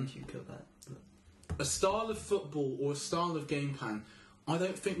 game thank you, kill that. a style of football or a style of game plan I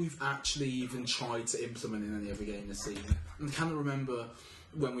don't think we've actually even tried to implement in any other game this season. And I cannot remember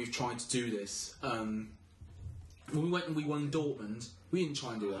when we've tried to do this. When we went and we won Dortmund, we didn't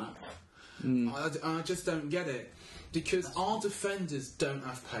try and do that. I just don't get it. Because our defenders don't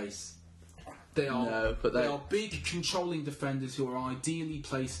have pace. They are, No, but they are big, controlling defenders who are ideally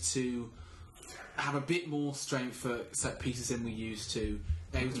placed to have a bit more strength for set pieces than we used to.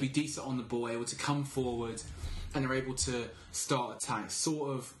 They're able to be decent on the ball, able to come forward, and they're able to start attacks. Sort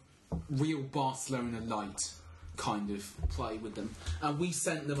of real Barcelona light kind of play with them. And we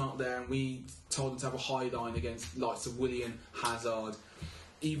sent them up there and we told them to have a high line against likes of Willian, Hazard.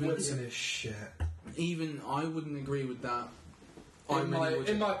 Willian is shit. Even I wouldn't agree with that. In my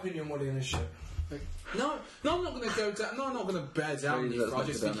opinion, Willian is shit. No, I'm not going to go down. No, I'm not going to bear down. I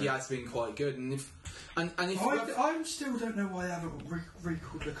just think he has been quite good. And if I still don't know why they haven't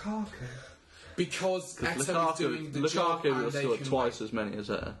recalled Lukaku. Because Eto's doing the job. Lukaku will score twice as many as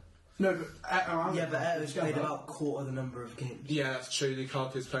Eto'o. No, but Eto's played about a quarter the number of games. Yeah, that's true.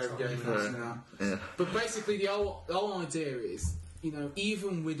 Lukaku's player of the game now. Yeah. But basically, the whole idea is,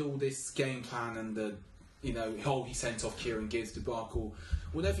 even with all this game plan and the, he sent off Kieran Gibbs debacle,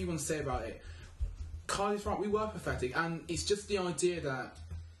 whatever you want to say about it, Kylie's right. We were pathetic, and it's just the idea that.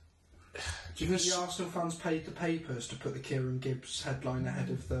 Do you think the Arsenal fans paid the papers to put the Kieran Gibbs headline ahead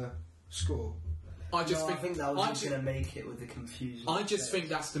of the score? I think that was just going to make it with the confusion. I just think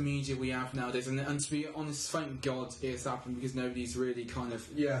that's the media we have nowadays, and to be honest, thank God it's happened because nobody's really kind of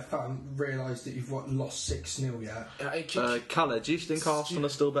realised that you've lost 6-0 yet. Calle, do you think Arsenal are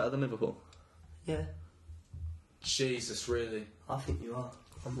still better than Liverpool? Yeah. Jesus, really? I think you are.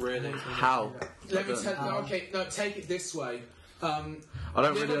 Really? How? Let me tell you. No, take it this way. I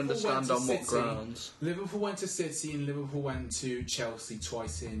don't really understand on what grounds. Liverpool went to City and Liverpool went to Chelsea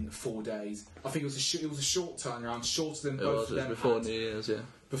twice in 4 days. I think it was a short turnaround, shorter than both of them. It was before New Year's, yeah.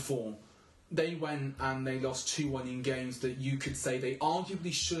 Before. They went and they lost 2-1 in games that you could say they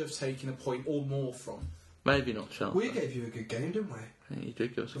arguably should have taken a point or more from. Maybe not Chelsea. We gave you a good game, didn't we? Yeah, you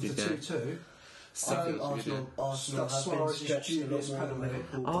did give us a good game. 2-2. So I think Arsenal have been stretched a lot more than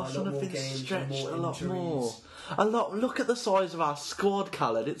Liverpool. Arsenal have been stretched a lot more. Look at the size of our squad,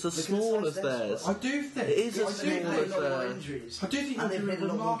 Khaled. It's as small as theirs. I do think it is as small as theirs. I do think you're doing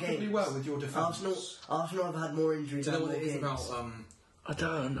remarkably well with your defence. Arsenal have had more injuries. Do you know what it is about?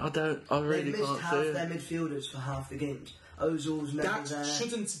 I really can't see it. They've missed half their midfielders for half the games. Ozil's never there. That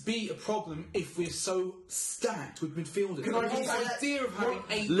shouldn't be a problem if we're so stacked with midfielders. The idea of having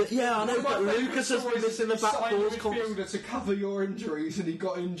 8... I know, but Lucas has been missing the back fours. Midfielder to cover your injuries and he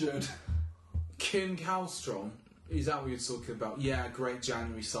got injured. Kim Kallstrom, is that what you're talking about? Yeah, great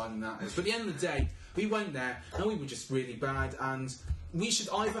January signing that. But at the end of the day, we went there and we were just really bad, and we should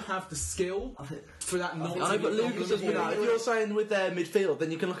either have the skill for that not to be a problem. But Lucas has been out. If you're saying with their midfield,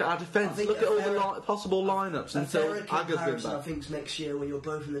 then you can look at our defence. Look at all the possible lineups until Aga's been back. I think next year when you're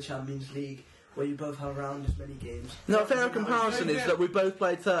both in the Champions League, where you both have around as many games. No, a fair comparison is that we both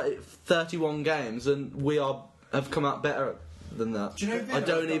played 31 games and we have come out better than that. Do you know I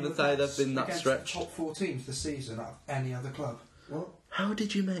don't even say they've been that stretched. The top 4 teams this season out of any other club. What? How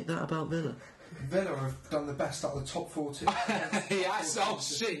did you make that about Villa? Villa have done the best out of the top 4 teams.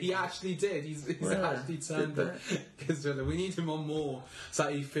 He actually did. He's actually turned it. Because we need him on more so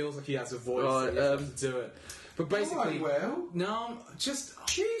that he feels like he has a voice to do it. But basically,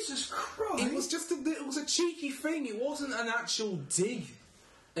 Jesus Christ! It was a cheeky thing. It wasn't an actual dig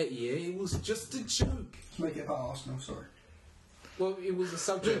at you. It was just a joke. Let's make it about Arsenal. Sorry. Well, it was a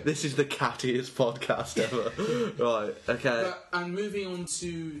subject. This is the cattiest podcast ever. Right. Okay. And moving on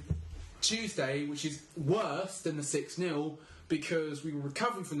to Tuesday, which is worse than the 6-0 because we were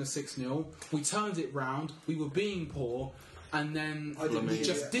recovering from the 6-0. We turned it round. We were being poor, and then we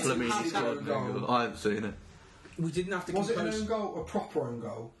just didn't have that goal. I haven't seen it. We didn't have to. Was it an own goal, a proper own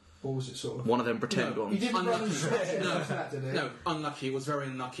goal, or was it sort of one of them pretend ones? He didn't run straight. No, unlucky. It was very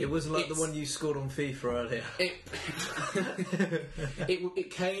unlucky. It was like the one you scored on FIFA earlier. It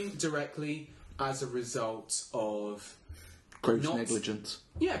came directly as a result of gross negligence.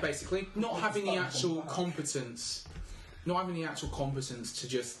 Yeah, basically not having the actual competence. Not having the actual competence to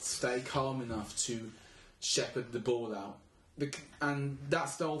just stay calm enough to shepherd the ball out. And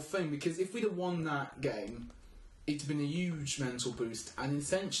that's the whole thing, because if we'd have won that game, it'd have been a huge mental boost, and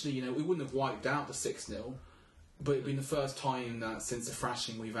essentially, we wouldn't have wiped out the 6-0, but it'd been the first time that since the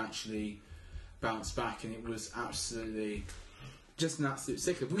thrashing we've actually bounced back, and it was absolutely just an absolute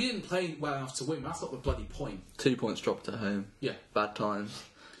sickle. We didn't play well enough to win. That's not the bloody point. 2 points dropped at home. Yeah. Bad times.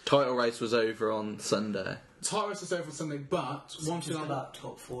 Title race was over on Sunday. Title race was over on Sunday, but one thing about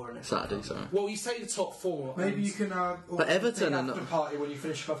top 4 and Saturday, sorry. Well, you say the top 4. Maybe you can but Everton and after party when you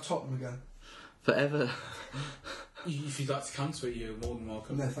finish above Tottenham again. Forever. If you'd like to come to it, you're more than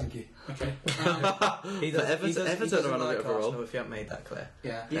welcome. No, thank you. Okay. Everton are on a bit of a roll. If you haven't made that clear.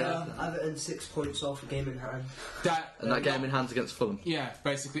 Yeah. Everton 6 points off a game in hand. That game in hand's against Fulham. Yeah,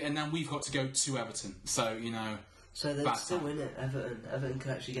 basically, and then we've got to go to Everton. So So they'd still win it, Everton. Everton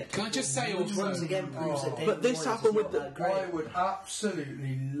could actually get... Can I just say which also... once again proves that But this happened with the... I would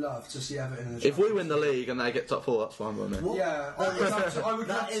absolutely love to see Everton in the If we win the league and they get top 4, that's fine by me. What? Yeah, I would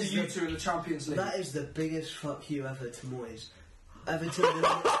love to see you two in the Champions League. That is the biggest fuck you ever to Moyes. Everton...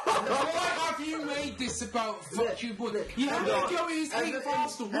 Why have you made this about fuck you, boy? You have to go in his league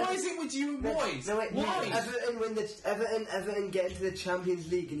faster. Why is it with you and boys? No, wait, why? Everton get into the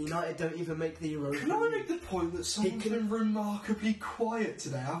Champions League and United don't even make the Europa Can I League. make the point that someone's been remarkably quiet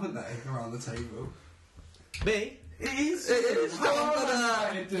today, haven't they, around the table? Me? It is.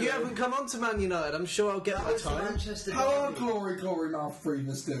 You haven't come on to Man United. I'm sure I'll get my time. Manchester How are Derby. glory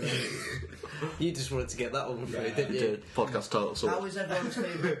Mouthbreathers doing? You just wanted to get that one through, Yeah. didn't you? Did podcast title, so How is everyone's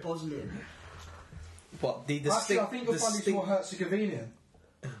favourite Bosnian? What, the Actually, distinct... I think you'll find he's more Herzegovinian.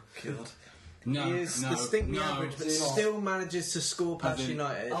 God. No, He is no, distinctly no, average, but it's not. still manages to score past As in-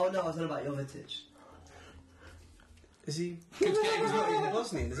 United. Oh no, I was talking about Jovetic. Is he? Good He's game, not even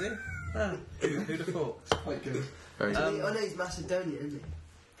Bosnian, is he? Oh, who'd have thought? Quite good. very good. I know he's Macedonian, isn't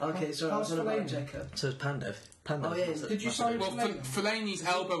he? Okay, sorry, I was talking about Dzeko. So it's Pandev. Oh, yeah, Did you sign Well, Fellaini? Fellaini's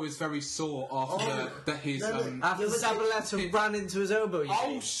elbow is very sore after his... No, no. After Zabaleta ran into his elbow, you Oh,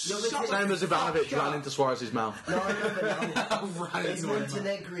 think? shut Same as Ivanovic ran into Suarez's mouth. No, I remember now. Ran It's into him.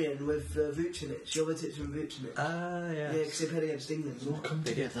 Montenegrin with Vucinic, Jovetic and Vucinic. Ah, Yeah, because they played against England. come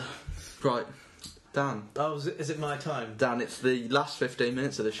together. Right, Dan. Oh, is it my time? Dan, it's the last 15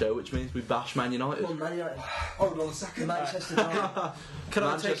 minutes of the show, which means we bash Man United. Come on, Man United. Hold on a second. Manchester Derby. Can I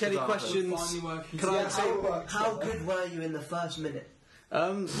Manchester take any Derby. questions? Finally working Can I Yeah, how it take... works. How good were you in the first minute?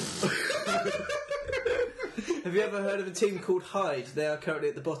 Have you ever heard of a team called Hyde? They are currently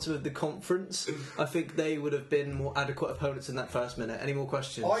at the bottom of the conference. I think they would have been more adequate opponents in that first minute. Any more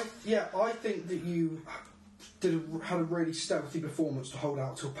questions? I think that you had a really stealthy performance to hold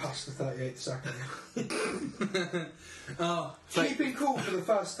out till past the 38th second. Oh, Keeping cool for the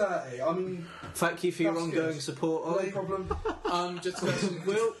first 30. I mean, Thank you for your That's ongoing good. support, no Ollie. problem. just a question.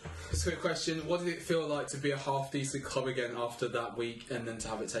 Will, just a quick question. What did it feel like to be a half-decent club again after that week and then to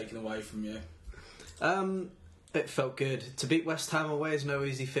have it taken away from you? It felt good. To beat West Ham away is no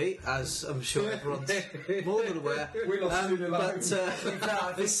easy feat, as I'm sure everyone's more than aware. We lost 2-0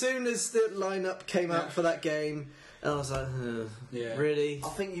 but as soon as the lineup came out for that game, I was like, Yeah. really? I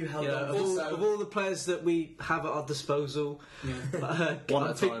think you held You know, on. of all the players that we have at our disposal, One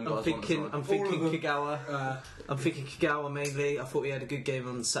at a time, guys, I'm thinking All of them. Kagawa. I'm thinking Kagawa mainly. I thought he had a good game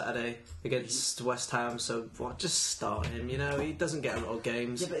on Saturday against West Ham, so just start him. You know, he doesn't get a lot of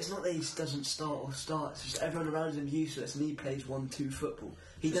games. Yeah, but it's not that he doesn't start or start. It's just everyone around him useless, and he plays 1-2 football.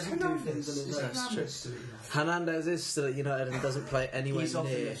 He doesn't do things on his own. That's true. Hernandez is still at United and doesn't play anywhere He's off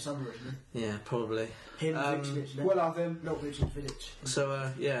in near. the summer, isn't Yeah, probably. he? Him, Vucinic, no. We'll have him. Not Vucinic, Vidic.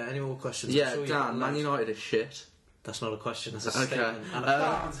 So, yeah, any more questions? Yeah, I'm sure you Dan, have Man loads. United is shit. That's not a question, that's a Okay. statement. And a Dan,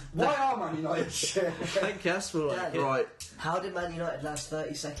 fact. why are Man United shit? Thank you, that's all right. Yeah. Right, How did Man United last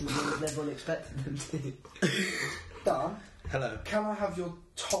 30 seconds more than everyone expected them to? Dan, Hello. can I have your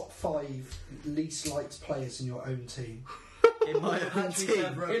top 5 least liked players in your own team? In my own team.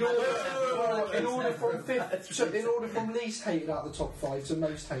 In order from least hated out of the top 5 to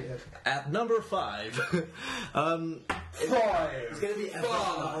most hated. At number 5. 5. It's going to be everyone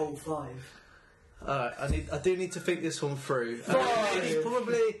the whole 5. Alright, I do need to think this one through.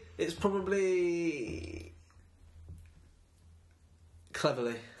 It's probably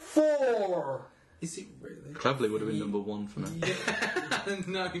Cleverly. 4. Is it really? Cleverly would have been number 1 for me.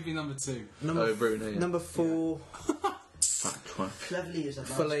 No, he'd be number 2. Oh, Bruno, yeah. Number 4. Cleverly is a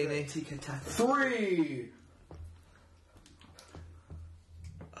Fellaini. tiki-taka. 3.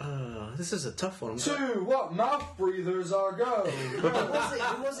 This is a tough one. 2. What mouth breathers are go? Who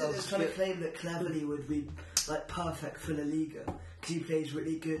was it that's trying to claim that Cleverly would be like perfect for La Liga? Because he plays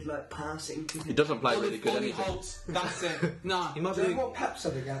really good like passing. He doesn't play really good Ollie anything. Holt, that's it. Nah. He might Do you be, know what Pep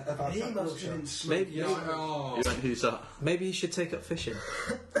said again about He that must have been Wilshere? smoking. maybe, Oh, You went, who's that? maybe he should take up fishing.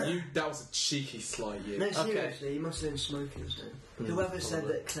 that was a cheeky slight, you. No, seriously, he must have been smoking. So. Whoever said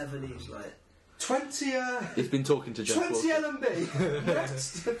that Cleverly's like 20 He's been talking to Jeff 20 Wilson. LMB.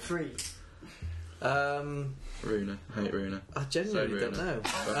 Next. 3. Runa. I hate Runa. I genuinely Sorry, don't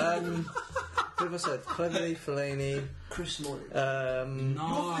know. Who have I said? Cleverly, Fellaini, Chris Smalling.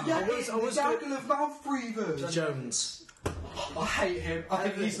 No. I was gaggle of mouth breathers. Jones. I hate him. I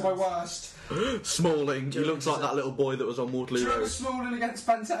think he's my worst. Smalling. He looks like that little boy that was on Do Waterloo you remember Road. Smalling against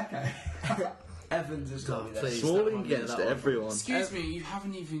Benteke? Evans has got to be there. please. Smalling don't against get that one. everyone. Excuse me, you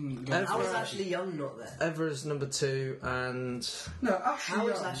haven't even gone How is through- Ashley Young not there? Evra's number 2, and No, Ashley How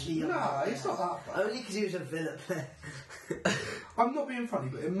is Young. Ashley Young? Nah, it's not that bad. Only because he was a Villa player. I'm not being funny,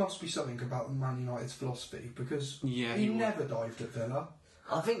 but it must be something about Man United's philosophy because Yeah, he he would. never dived at Villa.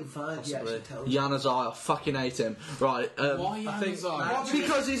 I think Fergie Possibly. actually tells. Januzaj, I fucking hate him. Right, Why I think Januzaj?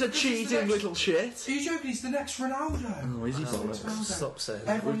 because he's a cheating little shit. Are you joking? He's the next Ronaldo. Oh, is he bollocks? stop saying.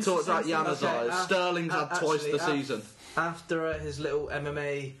 Everyone We've used to talked about say things Januzaj. Okay, Sterling's had twice actually, the season. After his little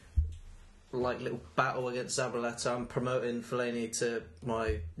MMA little battle against Zabaleta, I'm promoting Fellaini to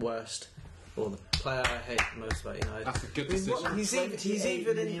my worst, or the player I hate most about United. That's a good I mean, decision. what- he's He's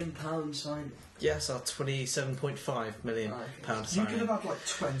even in. £28 million signing. Yes, our £27.5 million Okay. pound You could signing. have had like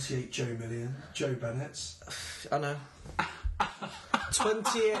 28 Joe Bennetts. I know.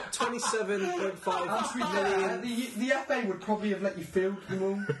 27.5 million. The FA would probably have let you field them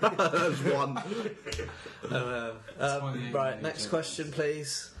all. There's one. Right, next question,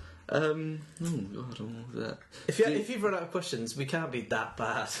 please. Oh God, what was that? If you've run out of questions, we can't be that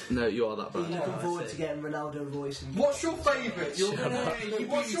bad. No, you are that Are you bad. looking I forward see. to getting Ronaldo voice? And What's your favourite? up.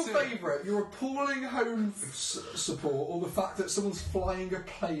 What's your favourite? Your appalling home support, or the fact that someone's flying a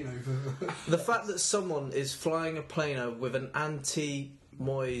plane over? The fact that someone is flying a plane over with an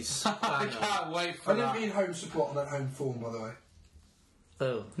anti-Moyes I banner. can't wait I for didn't that. mean home support. I meant home form, by the way.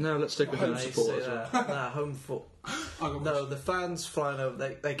 Oh, No, let's stick with home nice, support as well. Nah, home for. I got No, the fans flying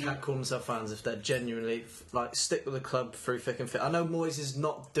over, they can't call themselves fans if they're genuinely, stick with the club through thick and thin. I know Moyes is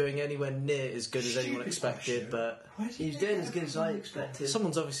not doing anywhere near as good as anyone Stupid expected, question. but he's doing as good as I expected.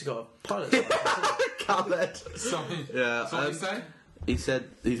 someone's obviously got a pilot's license. Khaled. Sorry. Yeah, So what you say? he said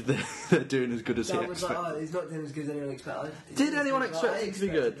they're doing as good as he That was like, expected. oh, he's not doing as good as anyone expected. Did anyone expect him to be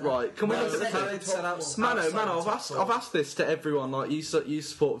good? Right, can we No, look at the Khaled team? said outside Mano, the top I've asked this to everyone. Like you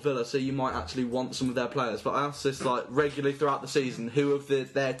support Villa, so you might actually want some of their players. But I asked this like regularly throughout the season. Who of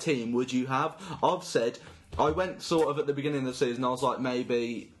their team would you have? I've said I went sort of at the beginning of the season. I was like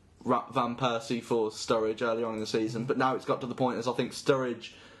maybe Van Persie for Sturridge earlier on in the season, but now it's got to the point as I think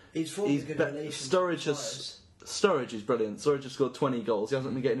Sturridge. He's formed a good relationship. Sturridge is brilliant. Sturridge has scored 20 goals. He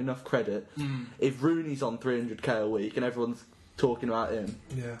hasn't been getting enough credit. If Rooney's on 300k a week and everyone's talking about him,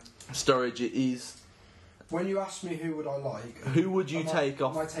 Yeah. Sturridge is. When you ask me who would I like, Who would you take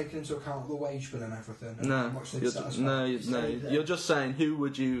off? Am I taking into account the wage bill and everything? And how No, much they'd you're, set us no, back? no. You're just saying who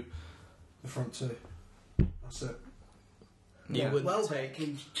would you? The front two. That's it. You Yeah. wouldn't Well, take.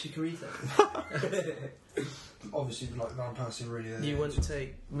 in Chikorita. Obviously, like Van Persie, really. You wouldn't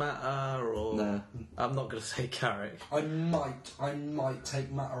take Mata or. No. I'm not going to say Carrick. I might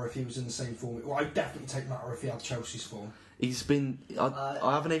take Matter if he was in the same form. Well, I'd definitely take Matter if he had Chelsea's form. He's been.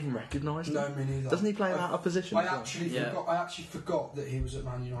 I haven't even recognised him. No, me neither. Doesn't he play out of position? I actually Yeah. forgot. I actually forgot that he was at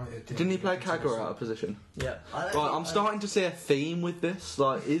Man United. Didn't he play Kagura out of position? Yeah. Right, I'm starting to see a theme with this.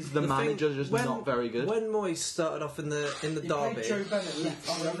 Like, is the The manager thing- just when- not very good? When Moyes started off in the He derby. played Joe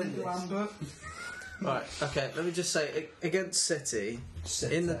Bennett, Yeah, Lambert. Right, okay, let me just say, against City,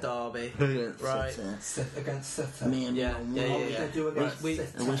 City. in the derby, right? Against City. Me and Yeah, What yeah, would yeah. they do against We-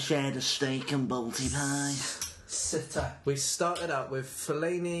 City? we shared a steak and balti pie. City. We started out with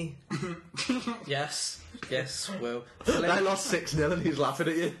Fellaini. yes, Will. They Fellaini, lost 6-0 and he's laughing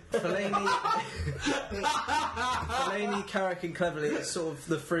at you. Fellaini, Carrick, and Cleverley. It's sort of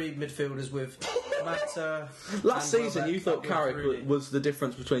the three midfielders with Mata. Last and season, Welbeck you thought up with Carrick Rooney. was the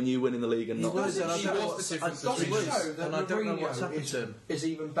difference between you winning the league and He not. was, and I He don't know was what's the difference Does he it was, show that and I don't know what's Mourinho happened to him. is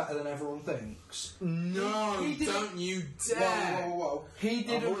even better than everyone thinks? No, He didn't- don't you Whoa, dare! whoa, whoa. He I've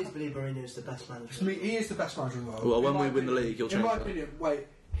didn't. always believed Mourinho is the best manager. To me, he is the best manager in the world. Well, In when my we win the opinion. league, he'll In change my that. opinion, wait,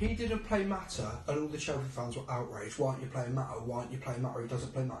 he didn't play Mata, and all the Chelsea fans were outraged. Why aren't you playing Mata? Why aren't you playing Mata? He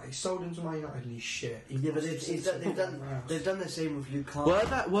doesn't play Mata. He sold him to Man United and he's shit. He Yeah, but must they've sit done somewhere else. they've done the same with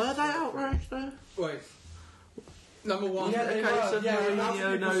Lukaku. Were they outraged though? Wait. Number one. Yeah, they Okay, were. so Yeah, Mourinho that's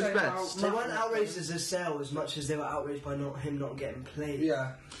what people knows say best. They about weren't Mata. outraged as a sale as much as they were outraged by him not getting played.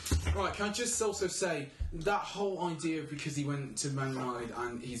 Yeah. Right, can I just also say that whole idea of because he went to Man United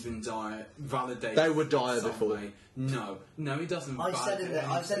and he's been dire validated. They were dire in some before. way. No, he doesn't. I said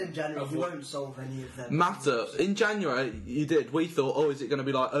validate in January he what- won't solve any of them. Matter in January, you did. We thought, oh, is it going to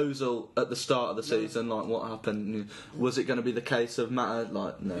be like Ozil at the start of the season? Like, what happened? Was it going to be the case of Matter?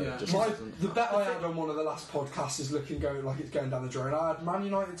 Like, no, Yeah. it just My, wasn't. the bet I had on one of the last podcasts is looking like it's going down the drain. I had Man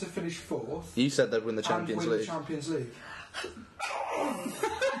United to finish fourth You said they'd win the and Champions win the League. Champions League.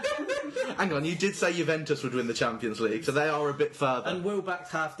 hang on, you did say Juventus would win the Champions League, so they are a bit further. And Will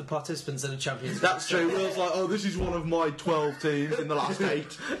backed half the participants in the Champions League. That's true. Will's like, oh, this is one of my 12 teams in the last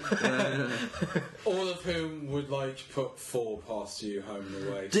 8. All of whom would put 4 past you home and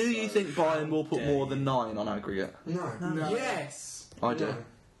away. Do you think Bayern will put more than 9 on aggregate? No. Yes. I do.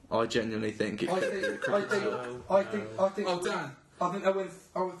 I genuinely think it could be a cricket score. Oh, Dan. I think they'll win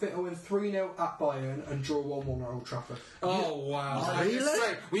 3-0 at Bayern and draw 1-1 at Old Trafford. Oh wow!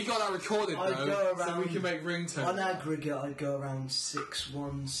 Really? We got that recorded I'd though, go so we around- can make ringtones. On aggregate, I'd go around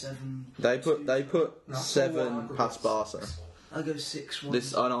 6-1, 7. They put No, 7 4-1 past Barca. I'll go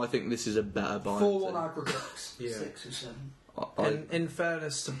 6-1. I think this is a better Bayern 4-1 team. aggregates. Yeah. 6 or 7. And in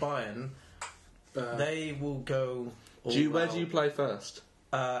fairness to Bayern, they will go. Where do you play first?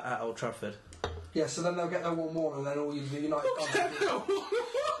 At Old Trafford. Yeah, so then they'll get their 1-1 and then all the United fans. All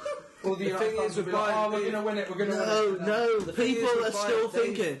the The United thing fans is will be with like, Bayern, oh, we're going to win it, we're going to win it. No, The thing people is are with still Bayern,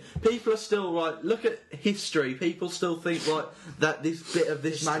 thinking. People are still right. Look at history. People still think that this bit of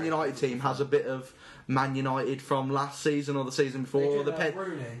this Man United team has a bit of Man United from last season or the season before, or the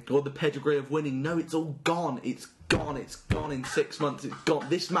pedigree of winning. No, it's all gone. It's gone. It's gone in 6 months. It's gone.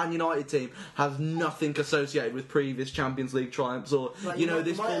 This Man United team has nothing associated with previous Champions League triumphs or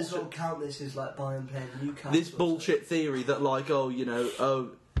this might as well bullshit. count this as Bayern playing Newcastle. This bullshit theory that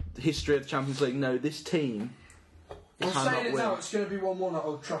history of the Champions League. No, this team I'm cannot saying it win. now, it's going to be 1-1 at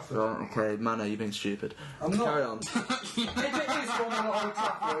Old Trafford. Right, okay, Mano, you've been stupid. I'm not. Carry on. If it is 1-1 at Old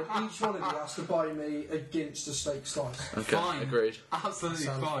Trafford, each one of you has to buy me a Ginster steak slice. Okay, Fine. agreed. Absolutely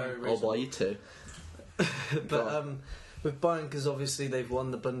Sounds fine. very I'll buy you 2. But with Bayern, because obviously they've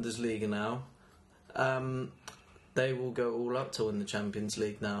won the Bundesliga now, they will go all up to win the Champions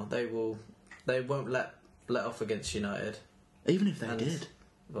League now. They won't let off against United. Even if they And- did.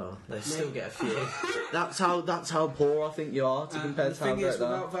 Well, they still get a few. That's how poor I think you are to compare The to how thing is, great they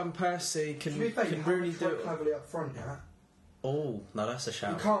are. without Van Persie, To be fair, you can haven't really do played it. cleverly up front yet. Oh, no, that's a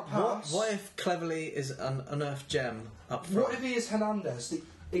shout. You can't pass. What if Cleverly is an unearthed gem up front? What if he is Hernandez, the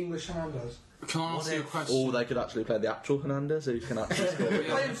English Hernandez? Can I ask you a question? Or they could actually play the actual Hernandez, who can actually score.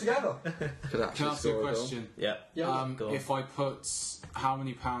 Play them together. Could actually Can I ask you a score a goal. question? Yeah. Yeah. Go on. If I put, how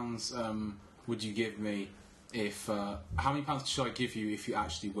many pounds would you give me if? How many pounds should I give you if you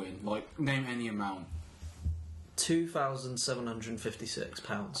actually win? Name any amount.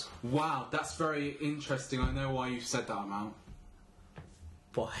 £2,756. Wow, that's very interesting. I know why you said that amount.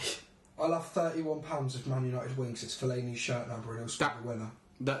 Why? I'll have £31 if Man United wins. It's Fellaini's shirt number and he'll score the winner.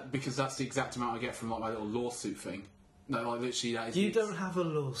 Because that's the exact amount I get from my little lawsuit thing. No, literally that is. You don't have a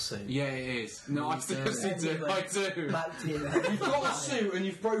lawsuit. Yeah, it is. No, I seriously do. I do. Back to you. You've got a suit and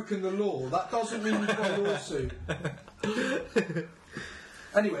you've broken the law. That doesn't mean you've got a lawsuit.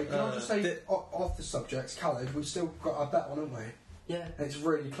 Anyway, can I just say, off the subject, Khaled, we've still got our bet on, haven't we? Yeah. And it's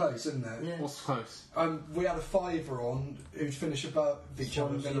really close, isn't it? Yeah. What's close? We had a fiver on who'd finish above each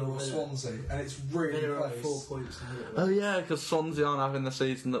other, Swansea Villa or or Villa. Swansea, and it's really They're on close. 4 points ahead of Oh us. yeah, because Swansea aren't having the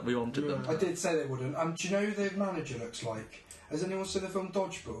season that we wanted them. I did say they wouldn't. Do you know who their manager looks like? Has anyone seen the film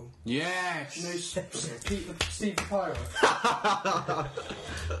Dodgeball? Yes. Do you know Steve the Pirate?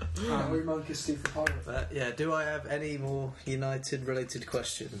 We monk is Steve the Pirate. But yeah, do I have any more United-related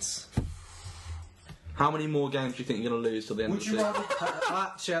questions? How many more games do you think you're going to lose till the end Would of the you season? rather?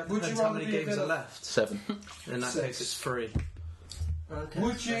 Actually, it Would you depends how rather many be a games are Villa- left. 7. In that 6. case, it's 3. Okay.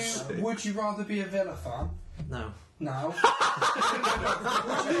 Would you rather be a Villa fan? No. Now. Would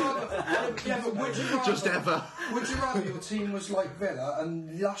you rather? Just ever. Would you rather your team was like Villa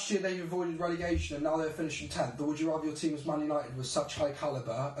and last year they avoided relegation and now they're finishing 10th, or would you rather your team was Man United with such high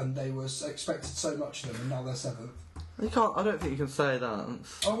calibre and they was expected so much of them and now they're 7th? You can't. I don't think you can say that.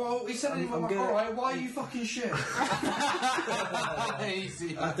 Oh well, he said it. Alright, why are you fucking shit?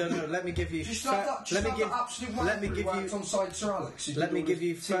 Easy. I don't know. Let me give you. Just have that. Just let me have give. that absolute let me wanker give who you- worked on side Sir Alex. who Let did me all give the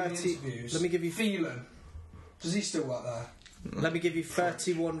you TV 30 interviews. let me give you- Phelan. Does he still work there? Let me give you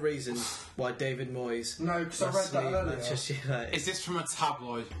 31 reasons why David Moyes. No, because I read must that leave earlier. Manchester United. Is this from a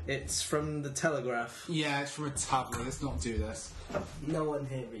tabloid? It's from the Telegraph. Yeah, it's from a tabloid. Let's not do this. No one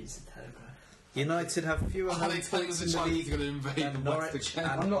here reads the Telegraph. United have fewer Are home they telling points us in the the Chinese league. are going to invade than the West Norwich again?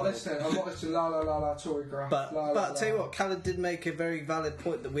 and I'm not Hull. listening. I'm not listening. La la la la Tory graph. But la, la, I'll la. tell you what, Khaled did make a very valid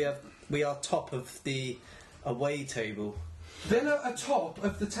point that we are top of the away table. Villa are top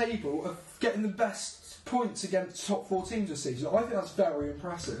of the table of getting the best points against top 4 teams this season. I think that's very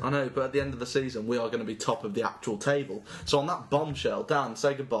impressive. I know, but at the end of the season, we are going to be top of the actual table. So on that bombshell, Dan,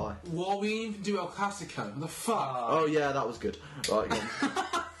 say goodbye. Well, we didn't even do El Clasico. What the fuck? Oh yeah, that was good. Right, go on.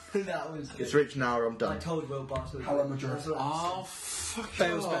 That was good. It's reached an hour. I'm I done. told Will Barcelona. Hello, Madrid. That's what I Oh, said. fuck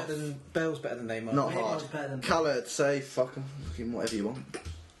Bale's off. better than Neymar. Not Neymar's hard. better than- Khaled, say fucking whatever you want.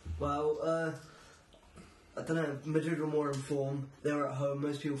 Well, I don't know. Madrid were more in form. They were at home.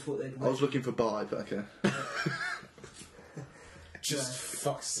 Most people thought they'd win. I was looking for bye, but okay. Just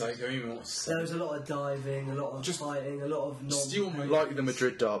fuck's sake, I don't even want to say. There was a lot of diving, a lot of fighting, a lot of non. Like the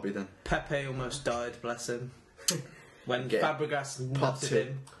Madrid derby, then. Pepe almost died, bless him. When Fabregas Part nutted two.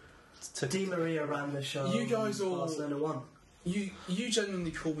 him. Di Maria ran the show. You guys all- Barcelona won. You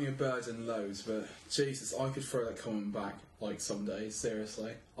genuinely call me a bird and loads, but Jesus, I could throw that comment back like some days.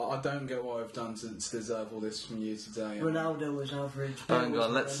 Seriously, I don't get what I've done to deserve all this from you today. Ronaldo was average. Hang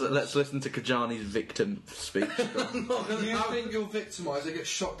on, let's listen to Kajani's victim speech. You think you're victimised? They get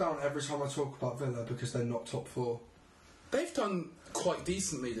shot down every time I talk about Villa because they're not top 4. They've done quite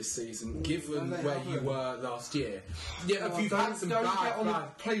decently this season, given they where haven't. you were last year. Yeah, Well, you've had some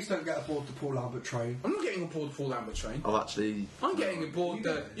bad. Please don't get aboard the Paul Lambert train. I'm not getting aboard the Paul Lambert train. I've actually... I'm getting aboard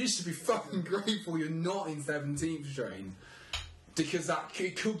the. You should be fucking grateful you're not in 17th train. Because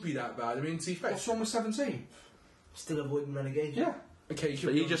it could be that bad. I mean, to be fair. What's wrong with 17? Still avoiding relegation. Yeah. Okay,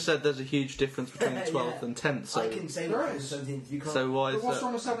 But you just said there's a huge difference between 12th and 10th, so... I can say There that is. on 17th. You can't. So why But is what's that...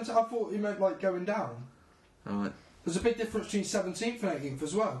 wrong with 17? I thought you meant like going down. Alright. There's a big difference between 17th and 18th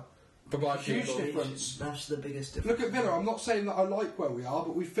as well. Bye-bye, Huge people. difference. That's the biggest difference. Look at Villa. I'm not saying that I like where we are,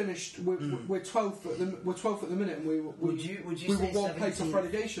 but we finished. We're 12th at the 12th at the minute, and we Would you we say were one place off 17th?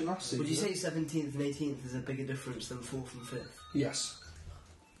 relegation last season. Would you say 17th and 18th is a bigger difference than 4th and 5th? Yes.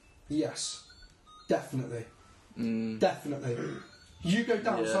 Yes. Definitely. Mm, Definitely. You go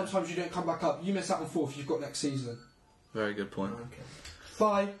down. Yeah. Sometimes you don't come back up. You miss out on 4th. You've got next season. very good point. Okay.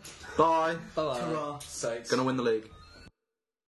 Bye. Bye. Bye. Ta-ra. Sakes. Gonna win the league.